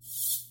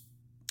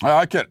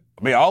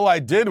 All I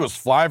did was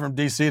fly from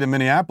D.C. to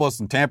Minneapolis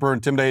and tamper,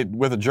 intimidate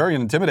with a jury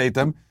and intimidate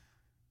them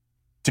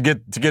to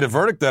get a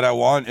verdict that I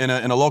want in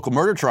a local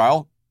murder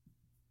trial.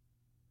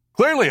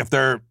 Clearly,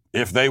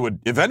 if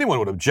anyone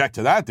would object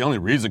to that, the only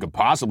reason could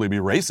possibly be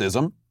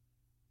racism.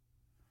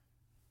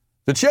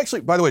 Did she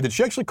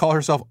actually call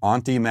herself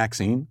Auntie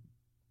Maxine?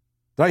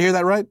 Did I hear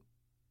that right?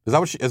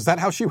 Is that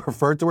how she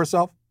referred to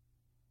herself?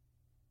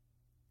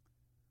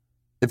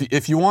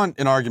 If you want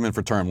an argument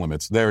for term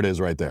limits, there it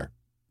is right there.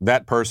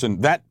 That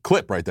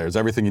clip right there is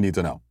everything you need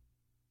to know.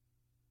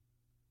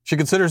 She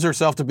considers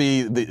herself to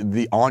be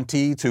the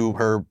auntie to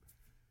her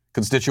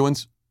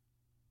constituents.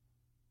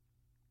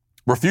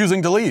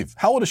 Refusing to leave.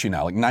 How old is she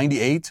now? Like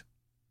 98?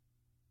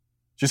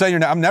 She's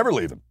saying, I'm never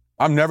leaving.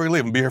 I'm never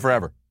leaving. Be here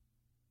forever.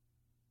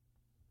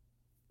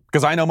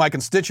 Because I know my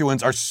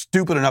constituents are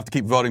stupid enough to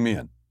keep voting me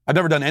in. I've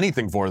never done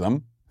anything for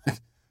them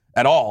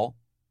at all.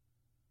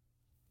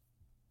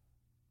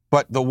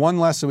 But the one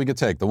lesson we could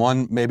take, the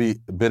one maybe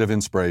a bit of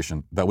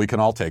inspiration that we can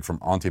all take from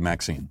Auntie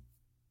Maxine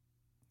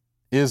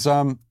is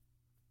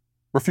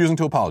refusing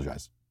to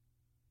apologize.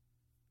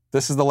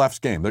 This is the left's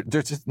game.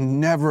 They're just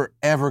never,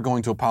 ever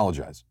going to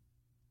apologize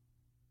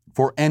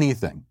for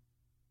anything.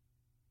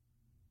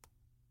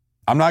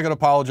 I'm not going to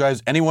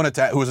apologize. Anyone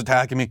who is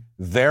attacking me,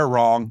 they're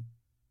wrong.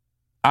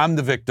 I'm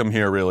the victim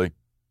here, really.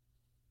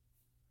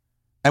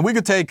 And we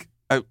could take...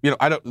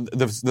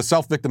 the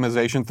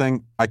self-victimization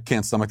thing, I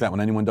can't stomach that when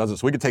anyone does it.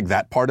 So we could take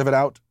that part of it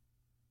out.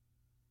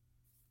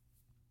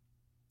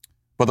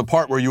 But the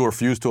part where you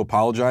refuse to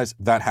apologize,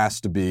 that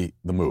has to be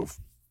the move.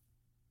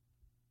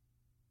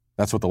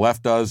 That's what the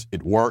left does.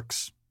 It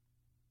works.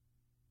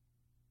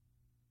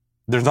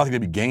 There's nothing to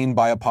be gained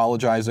by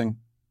apologizing,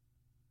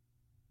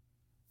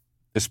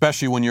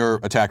 especially when your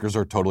attackers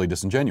are totally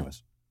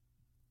disingenuous.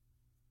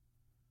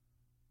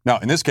 Now,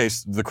 in this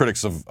case, the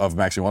critics of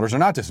Maxine Waters are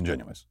not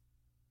disingenuous.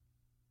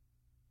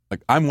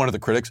 Like, I'm one of the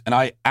critics, and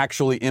I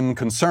actually am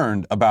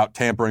concerned about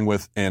tampering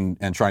with and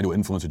trying to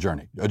influence a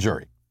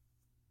jury.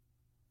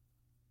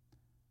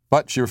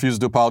 But she refuses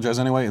to apologize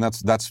anyway, and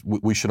that's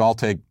we should all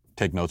take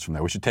notes from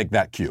there. We should take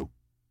that cue.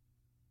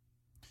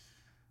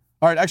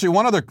 All right, actually,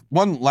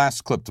 one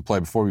last clip to play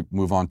before we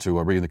move on to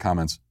reading the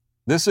comments.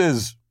 This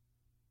is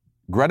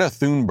Greta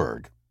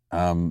Thunberg.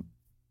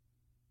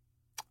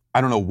 I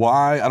don't know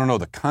why. I don't know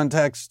the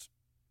context.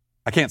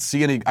 I can't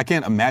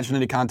imagine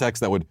any context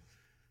that would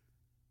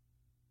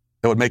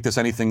make this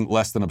anything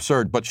less than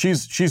absurd. But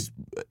she's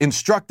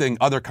instructing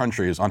other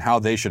countries on how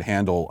they should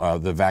handle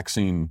the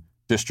vaccine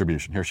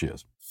distribution. Here she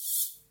is.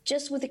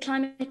 Just with the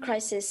climate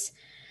crisis,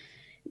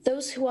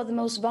 those who are the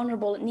most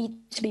vulnerable need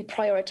to be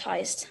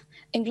prioritized,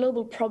 and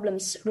global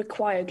problems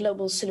require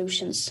global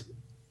solutions.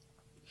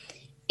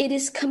 It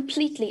is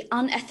completely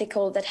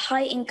unethical that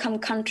high-income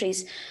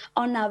countries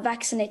are now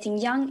vaccinating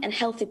young and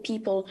healthy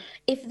people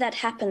if that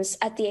happens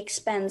at the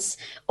expense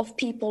of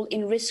people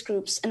in risk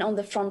groups and on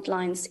the front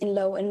lines in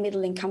low and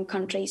middle-income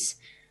countries.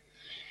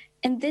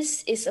 And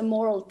this is a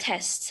moral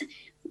test.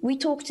 We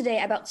talk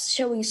today about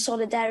showing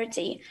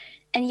solidarity,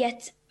 and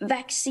yet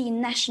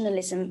vaccine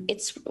nationalism,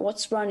 it's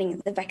what's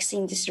running the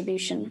vaccine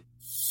distribution.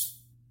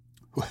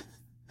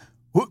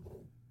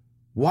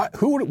 What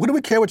do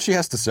we care what she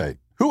has to say?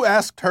 Who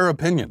asked her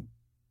opinion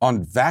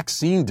on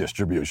vaccine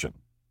distribution?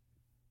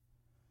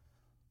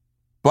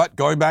 But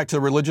going back to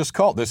the religious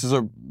cult, this is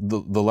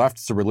the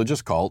left's a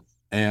religious cult,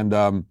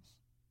 and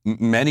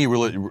many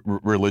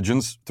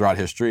religions throughout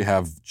history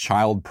have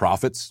child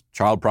prophets.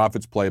 Child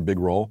prophets play a big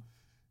role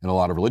in a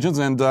lot of religions,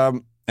 and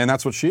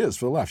that's what she is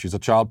for the left. She's a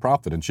child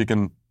prophet, and she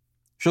doesn't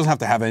have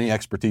to have any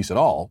expertise at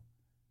all.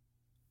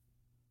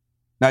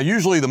 Now,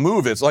 usually the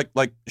move is like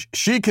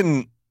she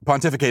can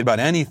pontificate about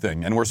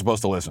anything, and we're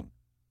supposed to listen.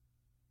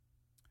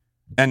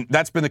 And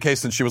that's been the case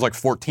since she was like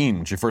 14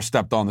 when she first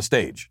stepped on the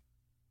stage.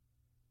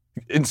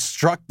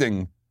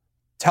 Instructing,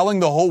 telling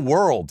the whole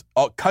world,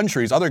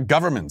 countries, other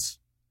governments,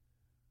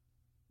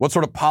 what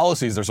sort of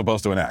policies they're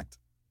supposed to enact.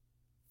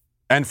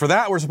 And for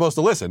that, we're supposed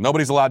to listen.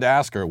 Nobody's allowed to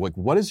ask her, like,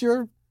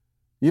 you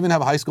even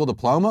have a high school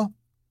diploma?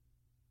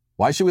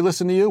 Why should we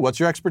listen to you? What's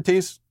your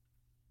expertise?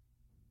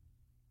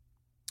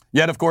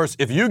 Yet, of course,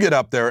 if you get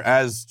up there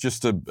as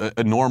just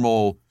a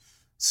normal,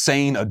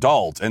 sane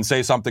adult and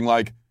say something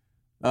like,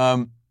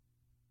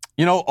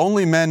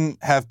 only men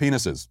have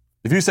penises.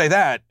 If you say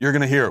that, you're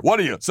going to hear, what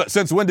are you?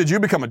 Since when did you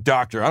become a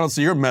doctor? I don't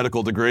see your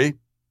medical degree.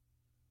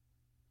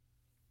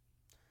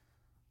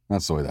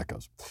 That's the way that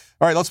goes.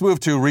 All right, let's move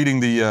to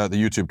reading the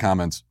YouTube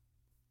comments.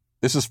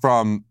 This is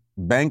from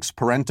Banks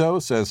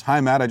Parento. Says,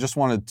 hi, Matt. I just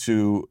wanted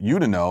you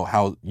to know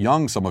how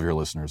young some of your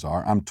listeners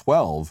are. I'm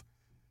 12,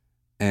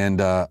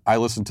 and I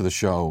listen to the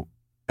show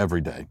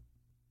every day.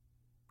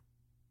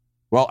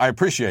 Well, I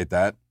appreciate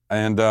that.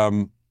 And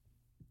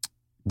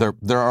there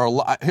are a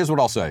lot. Here's what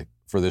I'll say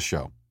for this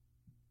show.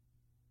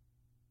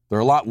 There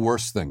are a lot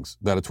worse things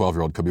that a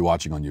 12-year-old could be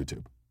watching on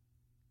YouTube.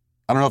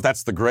 I don't know if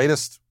that's the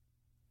greatest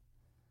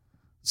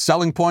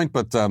selling point,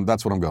 but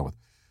that's what I'm going with.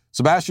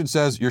 Sebastian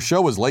says, your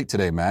show was late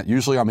today, Matt.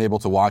 Usually I'm able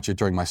to watch it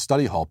during my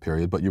study hall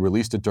period, but you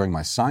released it during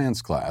my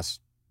science class.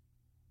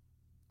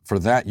 For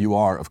that, you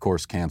are, of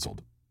course,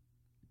 canceled.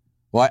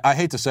 Well, I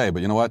hate to say,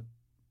 but you know what?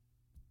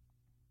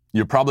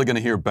 You're probably going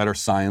to hear better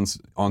science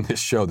on this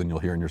show than you'll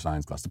hear in your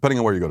science class, depending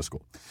on where you go to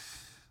school.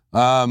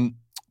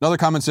 Another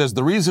comment says,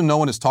 the reason no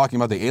one is talking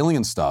about the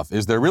alien stuff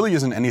is there really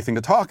isn't anything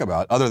to talk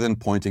about other than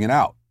pointing it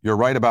out. You're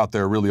right about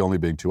there really only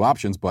being two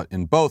options, but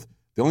in both,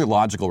 the only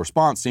logical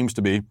response seems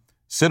to be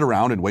sit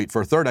around and wait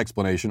for a third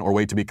explanation or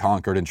wait to be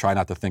conquered and try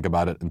not to think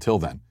about it until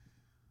then.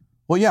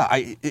 Well, yeah,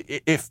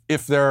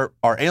 if there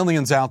are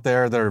aliens out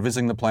there that are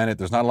visiting the planet,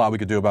 there's not a lot we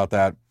could do about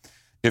that.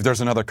 If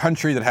there's another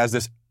country that has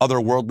this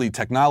otherworldly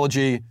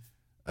technology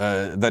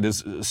that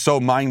is so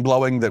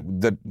mind-blowing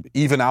that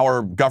even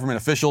our government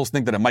officials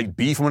think that it might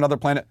be from another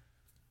planet,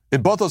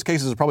 in both those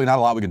cases, there's probably not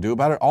a lot we can do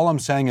about it. All I'm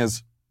saying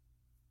is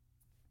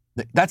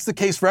that's the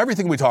case for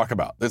everything we talk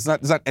about. There's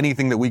not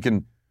anything that we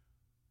can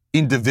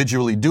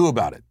individually do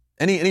about it.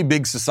 Any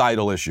big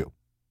societal issue.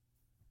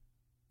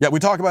 Yeah, we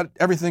talk about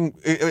everything.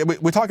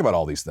 We talk about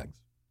all these things.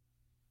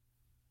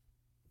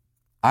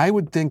 I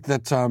would think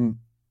that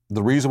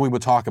the reason we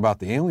would talk about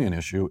the alien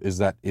issue is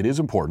that it is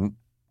important.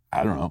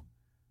 I don't know.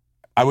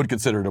 I would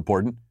consider it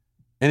important.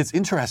 And it's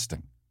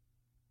interesting.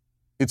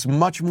 It's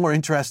much more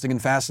interesting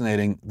and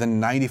fascinating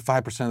than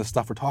 95% of the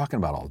stuff we're talking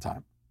about all the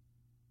time.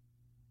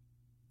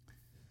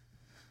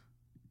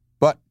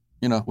 But,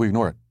 we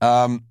ignore it.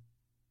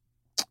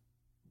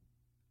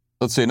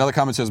 Let's see. Another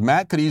comment says,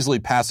 Matt could easily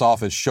pass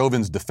off as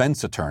Chauvin's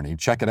defense attorney.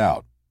 Check it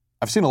out.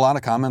 I've seen a lot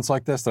of comments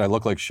like this that I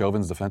look like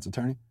Chauvin's defense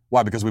attorney.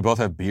 Why? Because we both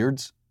have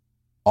beards?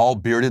 All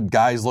bearded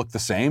guys look the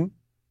same?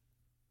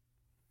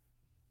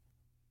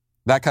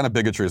 That kind of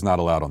bigotry is not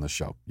allowed on this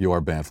show. You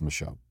are banned from the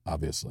show,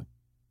 obviously.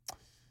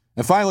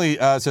 And finally,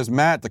 it says,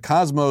 Matt, the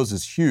cosmos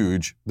is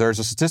huge. There's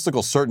a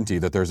statistical certainty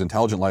that there's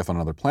intelligent life on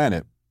another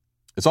planet.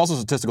 It's also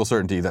statistical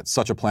certainty that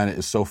such a planet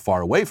is so far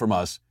away from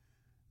us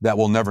that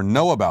we'll never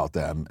know about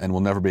them and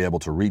we'll never be able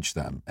to reach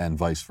them, and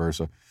vice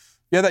versa.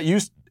 Yeah, that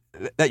used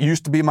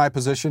to be my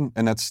position,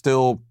 and that's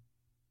still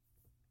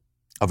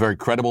a very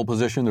credible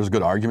position. There's a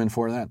good argument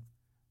for that.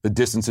 The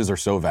distances are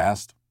so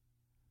vast.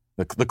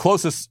 The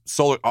closest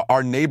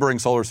our neighboring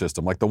solar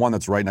system, like the one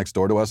that's right next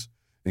door to us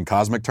in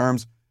cosmic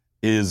terms,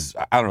 is,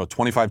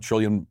 25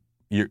 trillion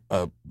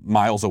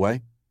miles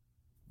away.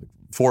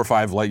 4 or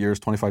 5 light years,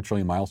 25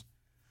 trillion miles.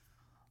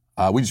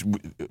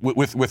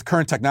 With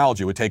current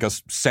technology, it would take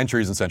us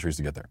centuries and centuries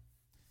to get there.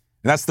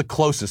 And that's the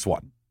closest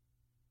one.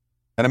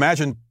 And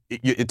imagine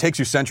it takes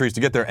you centuries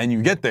to get there, and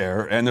you get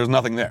there, and there's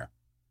nothing there.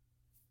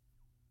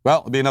 Well,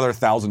 it'll be another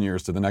 1,000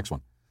 years to the next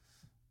one.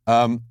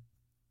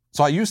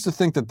 So I used to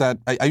think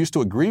I used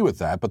to agree with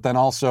that, but then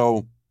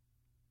also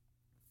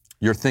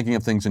you're thinking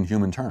of things in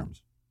human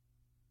terms.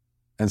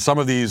 And some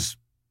of these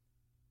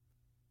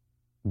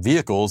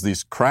vehicles,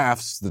 these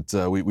crafts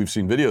that we've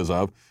seen videos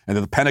of, and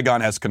that the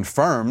Pentagon has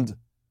confirmed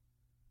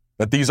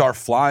that these are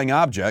flying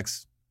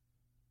objects,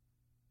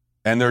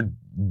 and they're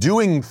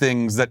doing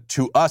things that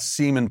to us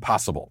seem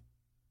impossible.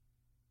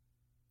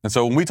 And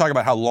so when we talk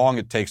about how long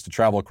it takes to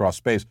travel across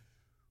space,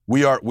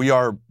 we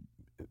are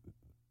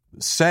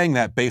saying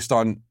that based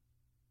on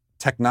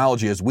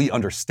technology as we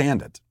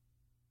understand it.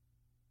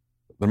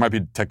 There might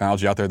be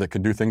technology out there that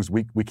can do things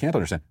we can't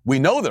understand. We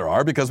know there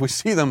are because we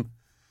see them.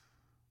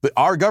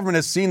 Our government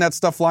has seen that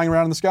stuff flying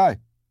around in the sky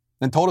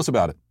and told us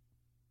about it.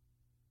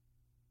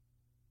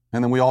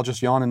 And then we all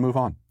just yawn and move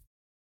on.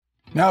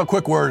 Now a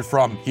quick word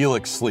from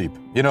Helix Sleep.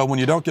 When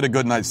you don't get a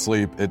good night's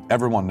sleep,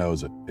 everyone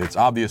knows it. It's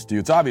obvious to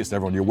you. It's obvious to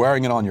everyone. You're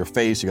wearing it on your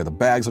face. You got the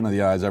bags under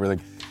the eyes, everything.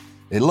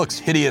 It looks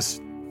hideous.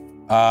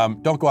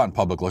 Don't go out in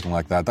public looking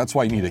like that. That's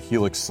why you need a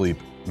Helix Sleep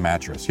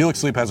mattress. Helix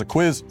Sleep has a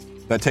quiz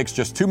that takes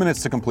just 2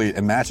 minutes to complete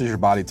and matches your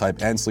body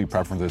type and sleep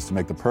preferences to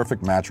make the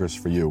perfect mattress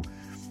for you.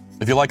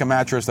 If you like a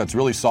mattress that's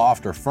really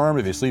soft or firm,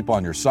 if you sleep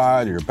on your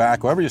side or your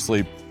back, however you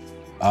sleep,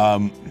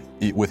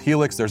 with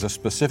Helix, there's a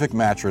specific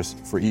mattress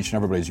for each and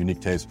everybody's unique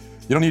taste.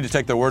 You don't need to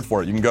take their word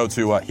for it. You can go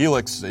to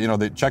Helix.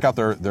 Check out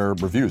their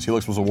reviews.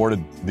 Helix was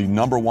awarded the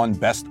 #1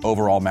 best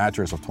overall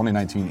mattress of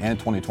 2019 and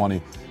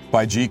 2020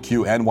 by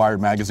GQ and Wired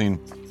magazine.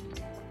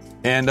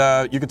 And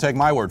you can take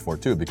my word for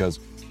it too, because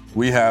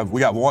we had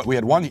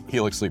one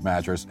Helix Sleep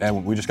mattress,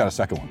 and we just got a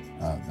second one,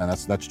 and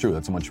that's true.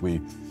 That's how much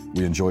we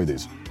enjoy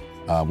these.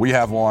 We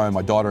have one.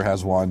 My daughter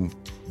has one.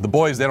 The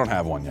boys, they don't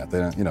have one yet. They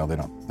don't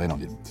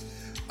need it.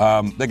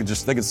 They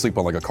could sleep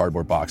on like a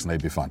cardboard box and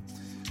they'd be fine.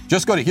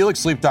 Just go to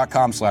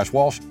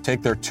helixsleep.com/Walsh,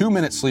 take their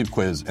 2-minute sleep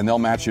quiz, and they'll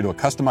match you to a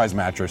customized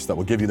mattress that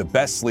will give you the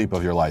best sleep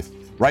of your life.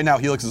 Right now,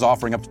 Helix is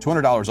offering up to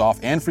 $200 off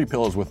and free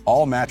pillows with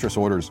all mattress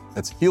orders.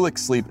 That's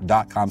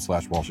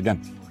helixsleep.com/Walsh.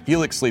 Again,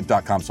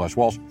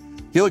 helixsleep.com/Walsh.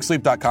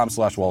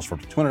 helixsleep.com/Walsh for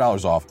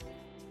 $200 off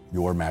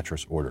your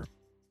mattress order.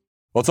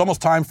 Well, it's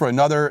almost time for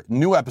another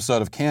new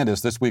episode of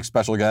Candace. This week's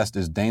special guest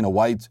is Dana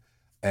White,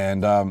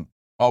 and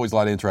always a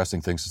lot of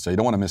interesting things to say. You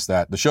don't want to miss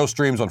that. The show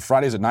streams on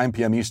Fridays at 9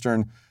 p.m.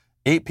 Eastern,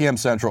 8 p.m.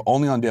 Central,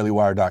 only on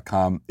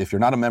dailywire.com. If you're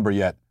not a member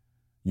yet,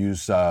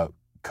 use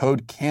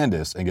code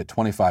Candace and get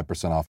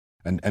 25% off.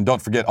 And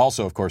don't forget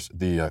also, of course,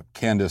 the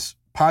Candace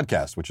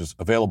podcast, which is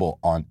available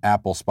on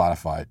Apple,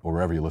 Spotify, or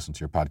wherever you listen to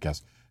your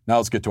podcast. Now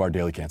let's get to our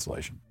daily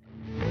cancellation.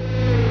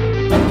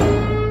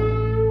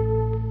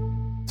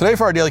 Today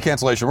for our daily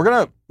cancellation, we're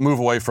going to move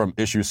away from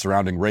issues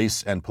surrounding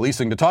race and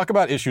policing to talk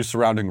about issues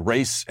surrounding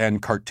race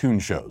and cartoon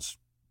shows.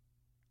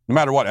 No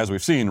matter what, as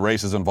we've seen,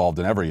 race is involved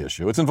in every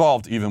issue. It's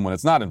involved even when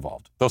it's not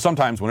involved. Though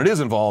sometimes when it is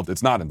involved,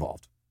 it's not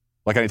involved.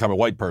 Like anytime a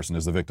white person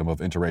is the victim of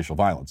interracial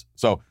violence.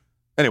 So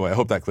anyway, I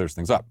hope that clears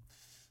things up.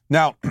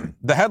 Now,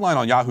 the headline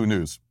on Yahoo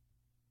News,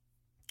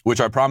 which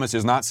I promise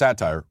is not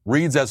satire,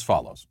 reads as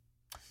follows.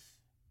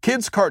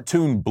 Kids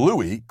cartoon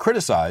Bluey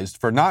criticized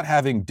for not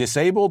having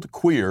disabled,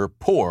 queer,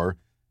 poor,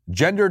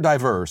 gender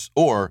diverse,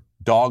 or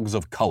dogs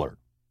of color.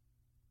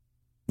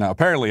 Now,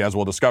 apparently, as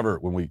we'll discover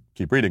when we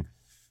keep reading,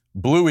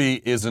 Bluey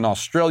is an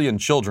Australian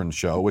children's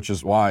show, which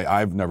is why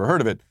I've never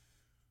heard of it.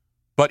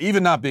 But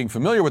even not being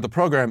familiar with the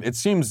program, it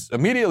seems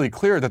immediately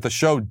clear that the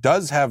show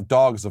does have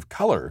dogs of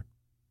color.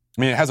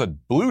 I mean, it has a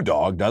blue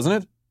dog, doesn't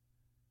it?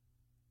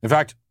 In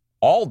fact,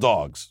 all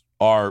dogs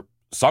are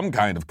some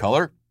kind of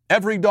color.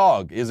 Every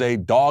dog is a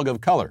dog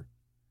of color.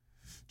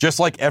 Just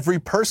like every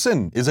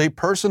person is a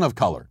person of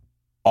color.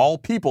 All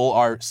people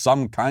are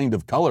some kind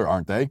of color,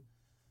 aren't they?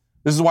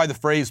 This is why the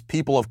phrase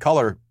people of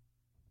color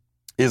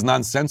is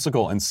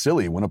nonsensical and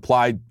silly when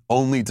applied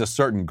only to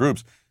certain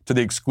groups to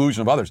the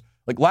exclusion of others.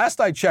 Like last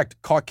I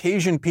checked,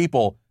 Caucasian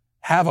people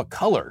have a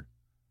color.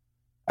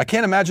 I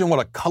can't imagine what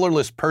a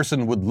colorless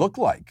person would look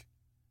like.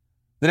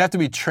 They'd have to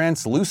be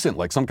translucent,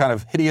 like some kind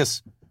of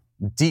hideous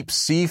deep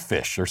sea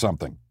fish or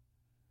something.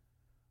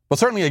 But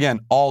certainly, again,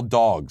 all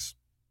dogs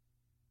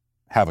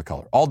have a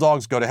color. All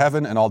dogs go to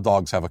heaven and all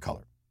dogs have a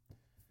color.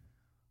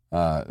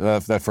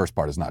 That first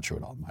part is not true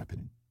at all, in my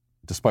opinion,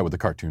 despite what the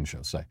cartoon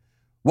shows say.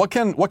 What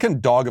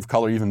can dog of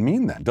color even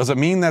mean then? Does it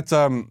mean that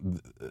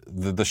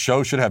the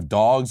show should have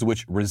dogs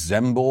which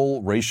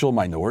resemble racial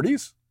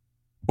minorities?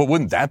 But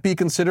wouldn't that be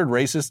considered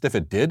racist if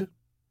it did?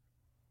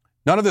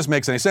 None of this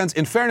makes any sense.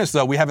 In fairness,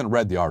 though, we haven't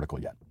read the article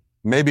yet.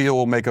 Maybe it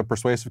will make a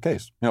persuasive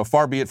case.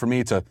 Far be it for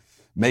me to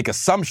make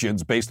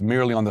assumptions based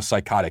merely on the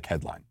psychotic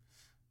headline.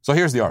 So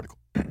here's the article.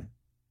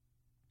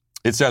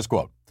 It says,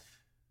 quote,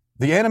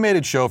 the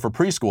animated show for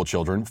preschool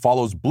children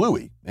follows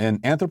Bluey, an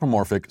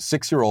anthropomorphic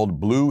 6-year-old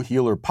blue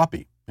heeler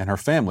puppy, and her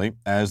family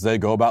as they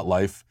go about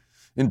life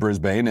in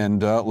Brisbane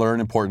and learn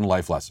important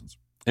life lessons.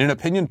 In an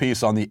opinion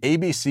piece on the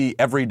ABC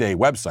Everyday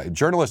website,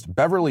 journalist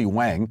Beverly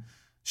Wang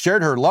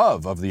shared her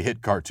love of the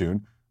hit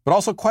cartoon, but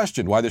also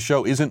questioned why the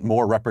show isn't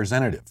more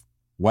representative.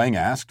 Wang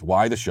asked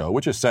why the show,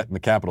 which is set in the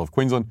capital of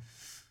Queensland,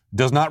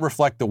 does not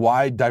reflect the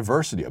wide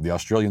diversity of the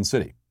Australian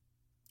city.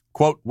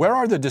 Quote, where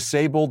are the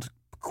disabled,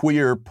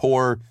 queer,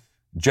 poor,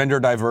 gender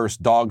diverse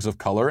dogs of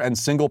color and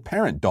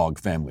single-parent dog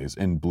families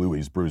in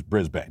Bluey's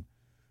Brisbane?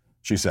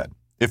 She said,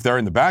 if they're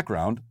in the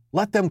background,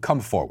 let them come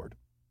forward.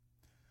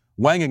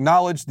 Wang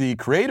acknowledged the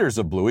creators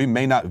of Bluey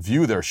may not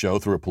view their show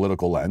through a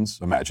political lens,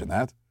 imagine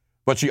that,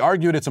 but she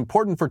argued it's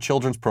important for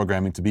children's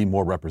programming to be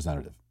more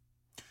representative.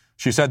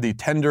 She said the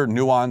tender,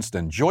 nuanced,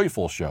 and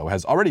joyful show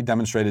has already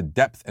demonstrated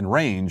depth and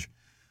range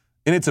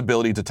in its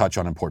ability to touch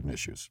on important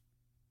issues.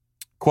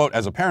 Quote,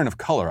 as a parent of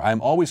color, I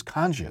am always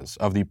conscious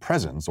of the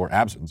presence or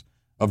absence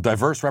of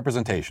diverse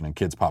representation in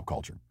kids' pop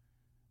culture.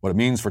 What it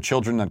means for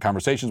children and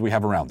conversations we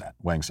have around that,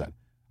 Wang said.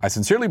 I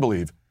sincerely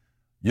believe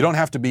you don't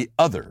have to be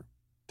other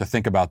to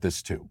think about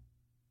this too.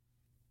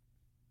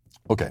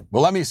 Okay,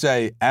 well, let me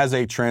say, as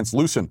a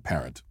translucent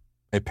parent,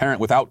 a parent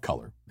without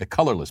color, a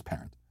colorless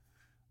parent,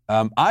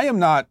 I am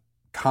not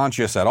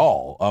conscious at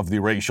all of the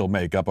racial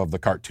makeup of the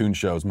cartoon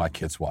shows my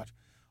kids watch.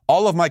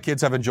 All of my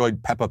kids have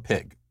enjoyed Peppa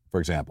Pig, for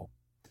example.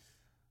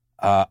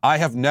 I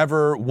have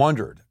never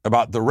wondered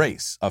about the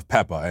race of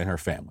Peppa and her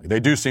family. They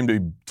do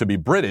seem to be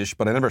British,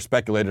 but I never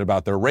speculated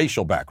about their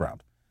racial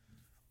background.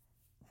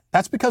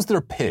 That's because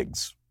they're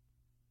pigs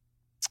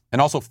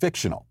and also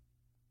fictional.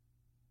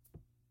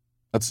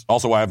 That's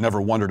also why I've never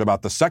wondered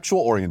about the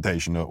sexual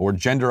orientation or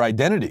gender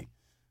identity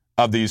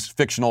of these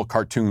fictional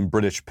cartoon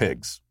British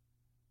pigs.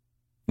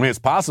 I mean, it's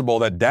possible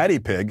that Daddy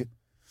Pig,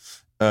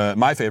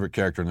 my favorite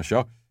character in the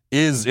show,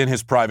 is in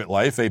his private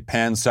life a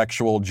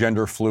pansexual,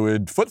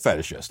 gender-fluid foot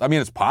fetishist. I mean,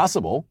 it's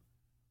possible.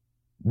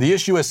 The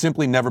issue has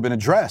simply never been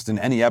addressed in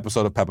any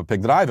episode of Peppa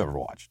Pig that I've ever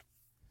watched.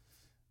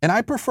 And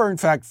I prefer, in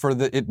fact, for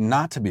it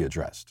not to be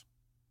addressed.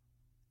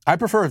 I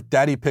prefer if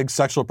Daddy Pig's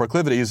sexual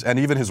proclivities and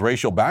even his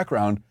racial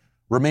background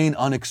remain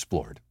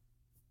unexplored.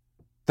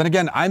 Then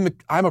again,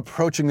 I'm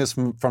approaching this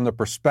from the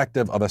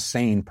perspective of a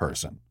sane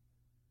person.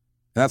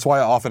 And that's why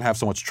I often have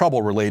so much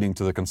trouble relating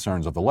to the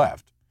concerns of the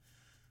left.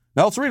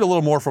 Now let's read a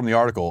little more from the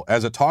article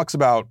as it talks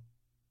about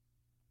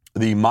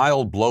the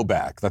mild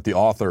blowback that the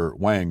author,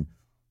 Wang,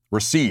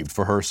 received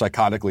for her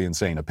psychotically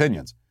insane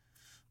opinions.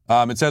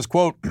 It says,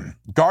 quote,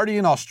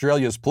 Guardian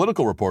Australia's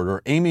political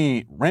reporter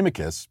Amy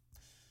Ramikis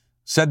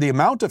said the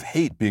amount of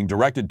hate being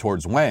directed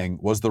towards Wang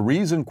was the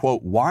reason,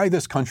 quote, why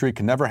this country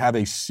can never have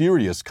a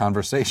serious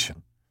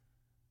conversation.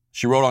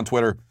 She wrote on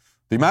Twitter,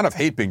 the amount of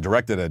hate being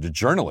directed at a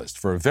journalist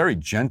for a very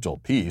gentle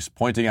piece,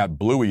 pointing out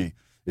Bluey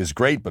is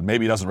great, but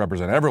maybe doesn't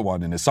represent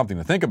everyone and is something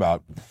to think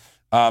about,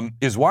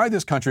 is why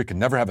this country can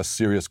never have a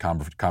serious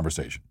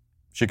conversation.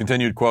 She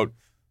continued, quote,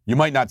 you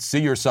might not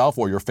see yourself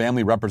or your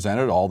family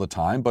represented all the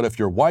time, but if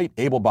you're white,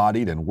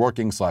 able-bodied, and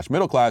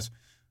working/middle class,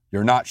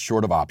 you're not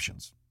short of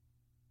options.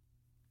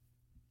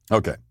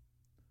 Okay.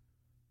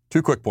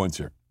 2 quick points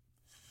here.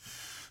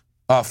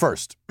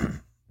 First,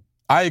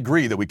 I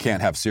agree that we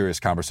can't have serious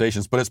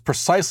conversations, but it's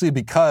precisely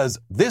because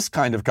this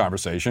kind of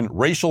conversation,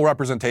 racial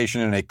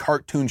representation in a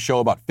cartoon show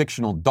about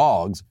fictional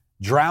dogs,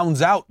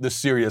 drowns out the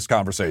serious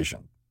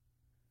conversation.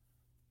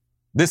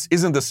 This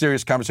isn't the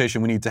serious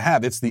conversation we need to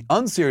have. It's the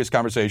unserious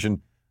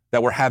conversation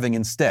that we're having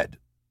instead.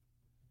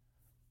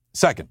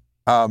 Second,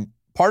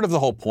 part of the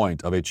whole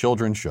point of a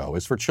children's show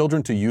is for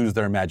children to use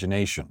their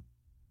imagination.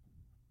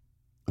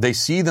 They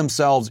see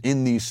themselves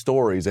in these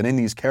stories and in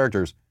these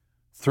characters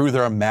through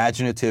their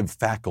imaginative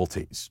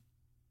faculties.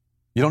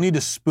 You don't need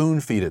to spoon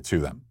feed it to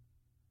them.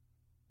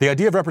 The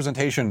idea of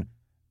representation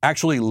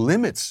actually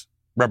limits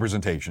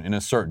representation in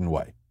a certain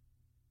way.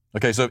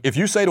 Okay, so if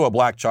you say to a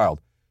black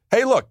child,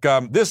 hey, look,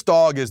 this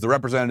dog is the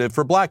representative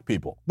for black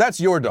people. That's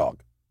your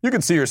dog. You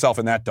can see yourself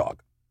in that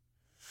dog.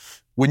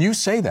 When you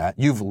say that,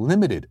 you've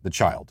limited the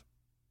child.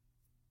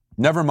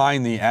 Never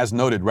mind the, as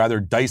noted, rather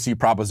dicey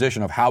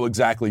proposition of how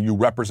exactly you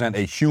represent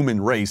a human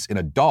race in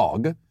a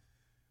dog.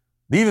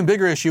 The even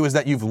bigger issue is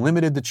that you've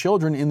limited the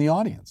children in the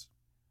audience.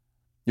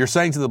 You're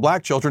saying to the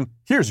black children,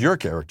 here's your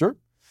character.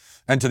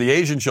 And to the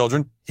Asian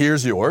children,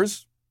 here's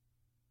yours.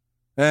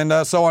 And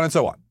so on and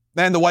so on.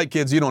 And the white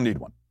kids, you don't need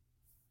one.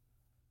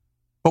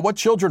 But what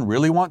children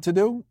really want to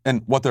do,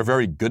 and what they're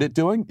very good at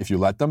doing, if you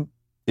let them,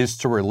 is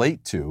to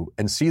relate to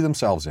and see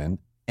themselves in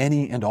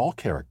any and all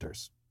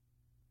characters.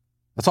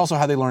 That's also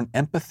how they learn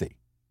empathy.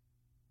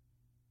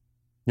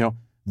 You know,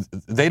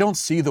 they don't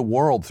see the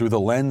world through the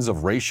lens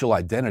of racial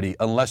identity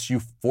unless you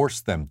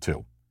force them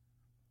to.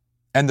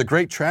 And the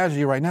great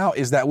tragedy right now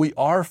is that we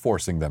are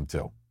forcing them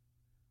to.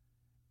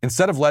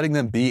 Instead of letting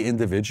them be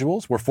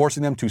individuals, we're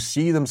forcing them to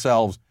see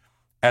themselves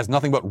as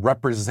nothing but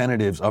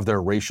representatives of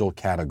their racial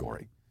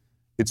category.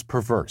 It's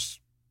perverse.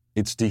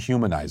 It's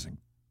dehumanizing.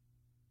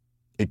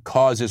 It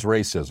causes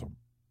racism.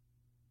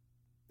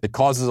 It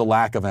causes a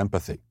lack of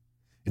empathy.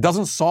 It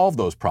doesn't solve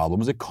those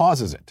problems, it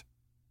causes it.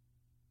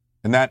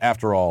 And that,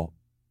 after all,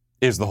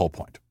 is the whole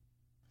point.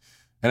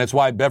 And it's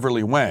why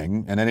Beverly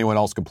Wang and anyone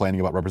else complaining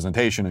about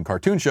representation in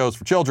cartoon shows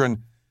for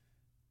children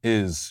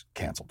is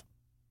canceled.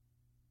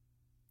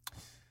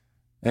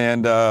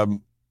 And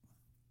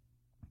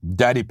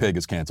Daddy Pig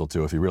is canceled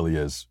too if he really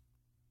is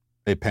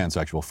a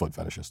pansexual foot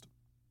fetishist.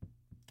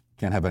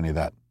 Can't have any of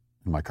that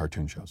in my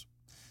cartoon shows.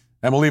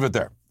 And we'll leave it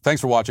there. Thanks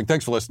for watching.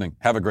 Thanks for listening.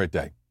 Have a great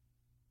day.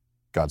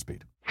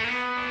 Godspeed.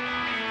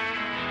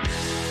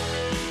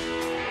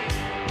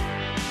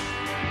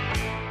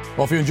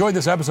 Well, if you enjoyed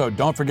this episode,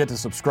 don't forget to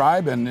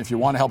subscribe. And if you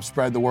want to help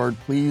spread the word,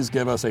 please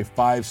give us a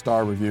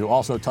 5-star review.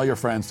 Also, tell your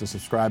friends to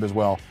subscribe as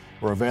well.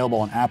 We're available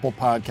on Apple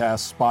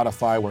Podcasts,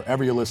 Spotify,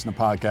 wherever you listen to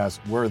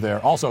podcasts. We're there.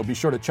 Also, be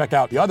sure to check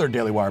out the other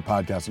Daily Wire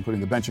podcasts,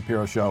 including The Ben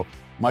Shapiro Show,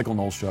 Michael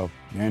Knowles Show,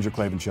 The Andrew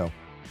Klavan Show.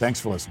 Thanks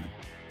for listening.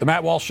 The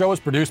Matt Walsh Show is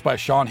produced by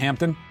Sean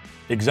Hampton,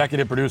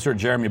 executive producer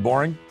Jeremy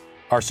Boring.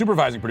 Our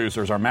supervising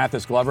producers are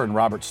Mathis Glover and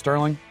Robert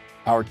Sterling.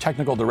 Our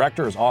technical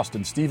director is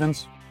Austin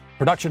Stevens.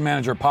 Production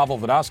manager Pavel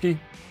Vodosky.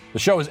 The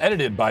show is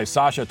edited by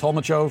Sasha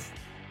Tolmachov.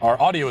 Our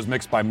audio is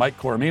mixed by Mike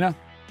Coromina.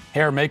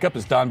 Hair and makeup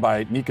is done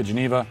by Nika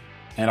Geneva.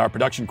 And our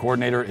production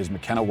coordinator is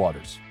McKenna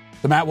Waters.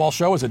 The Matt Walsh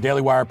Show is a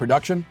Daily Wire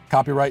production.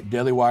 Copyright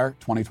Daily Wire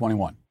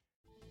 2021.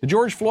 The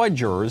George Floyd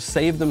jurors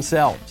saved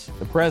themselves.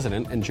 The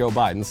president and Joe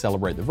Biden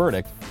celebrate the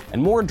verdict.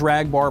 And more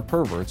drag bar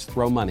perverts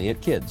throw money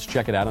at kids.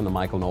 Check it out on The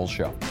Michael Knowles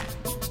Show.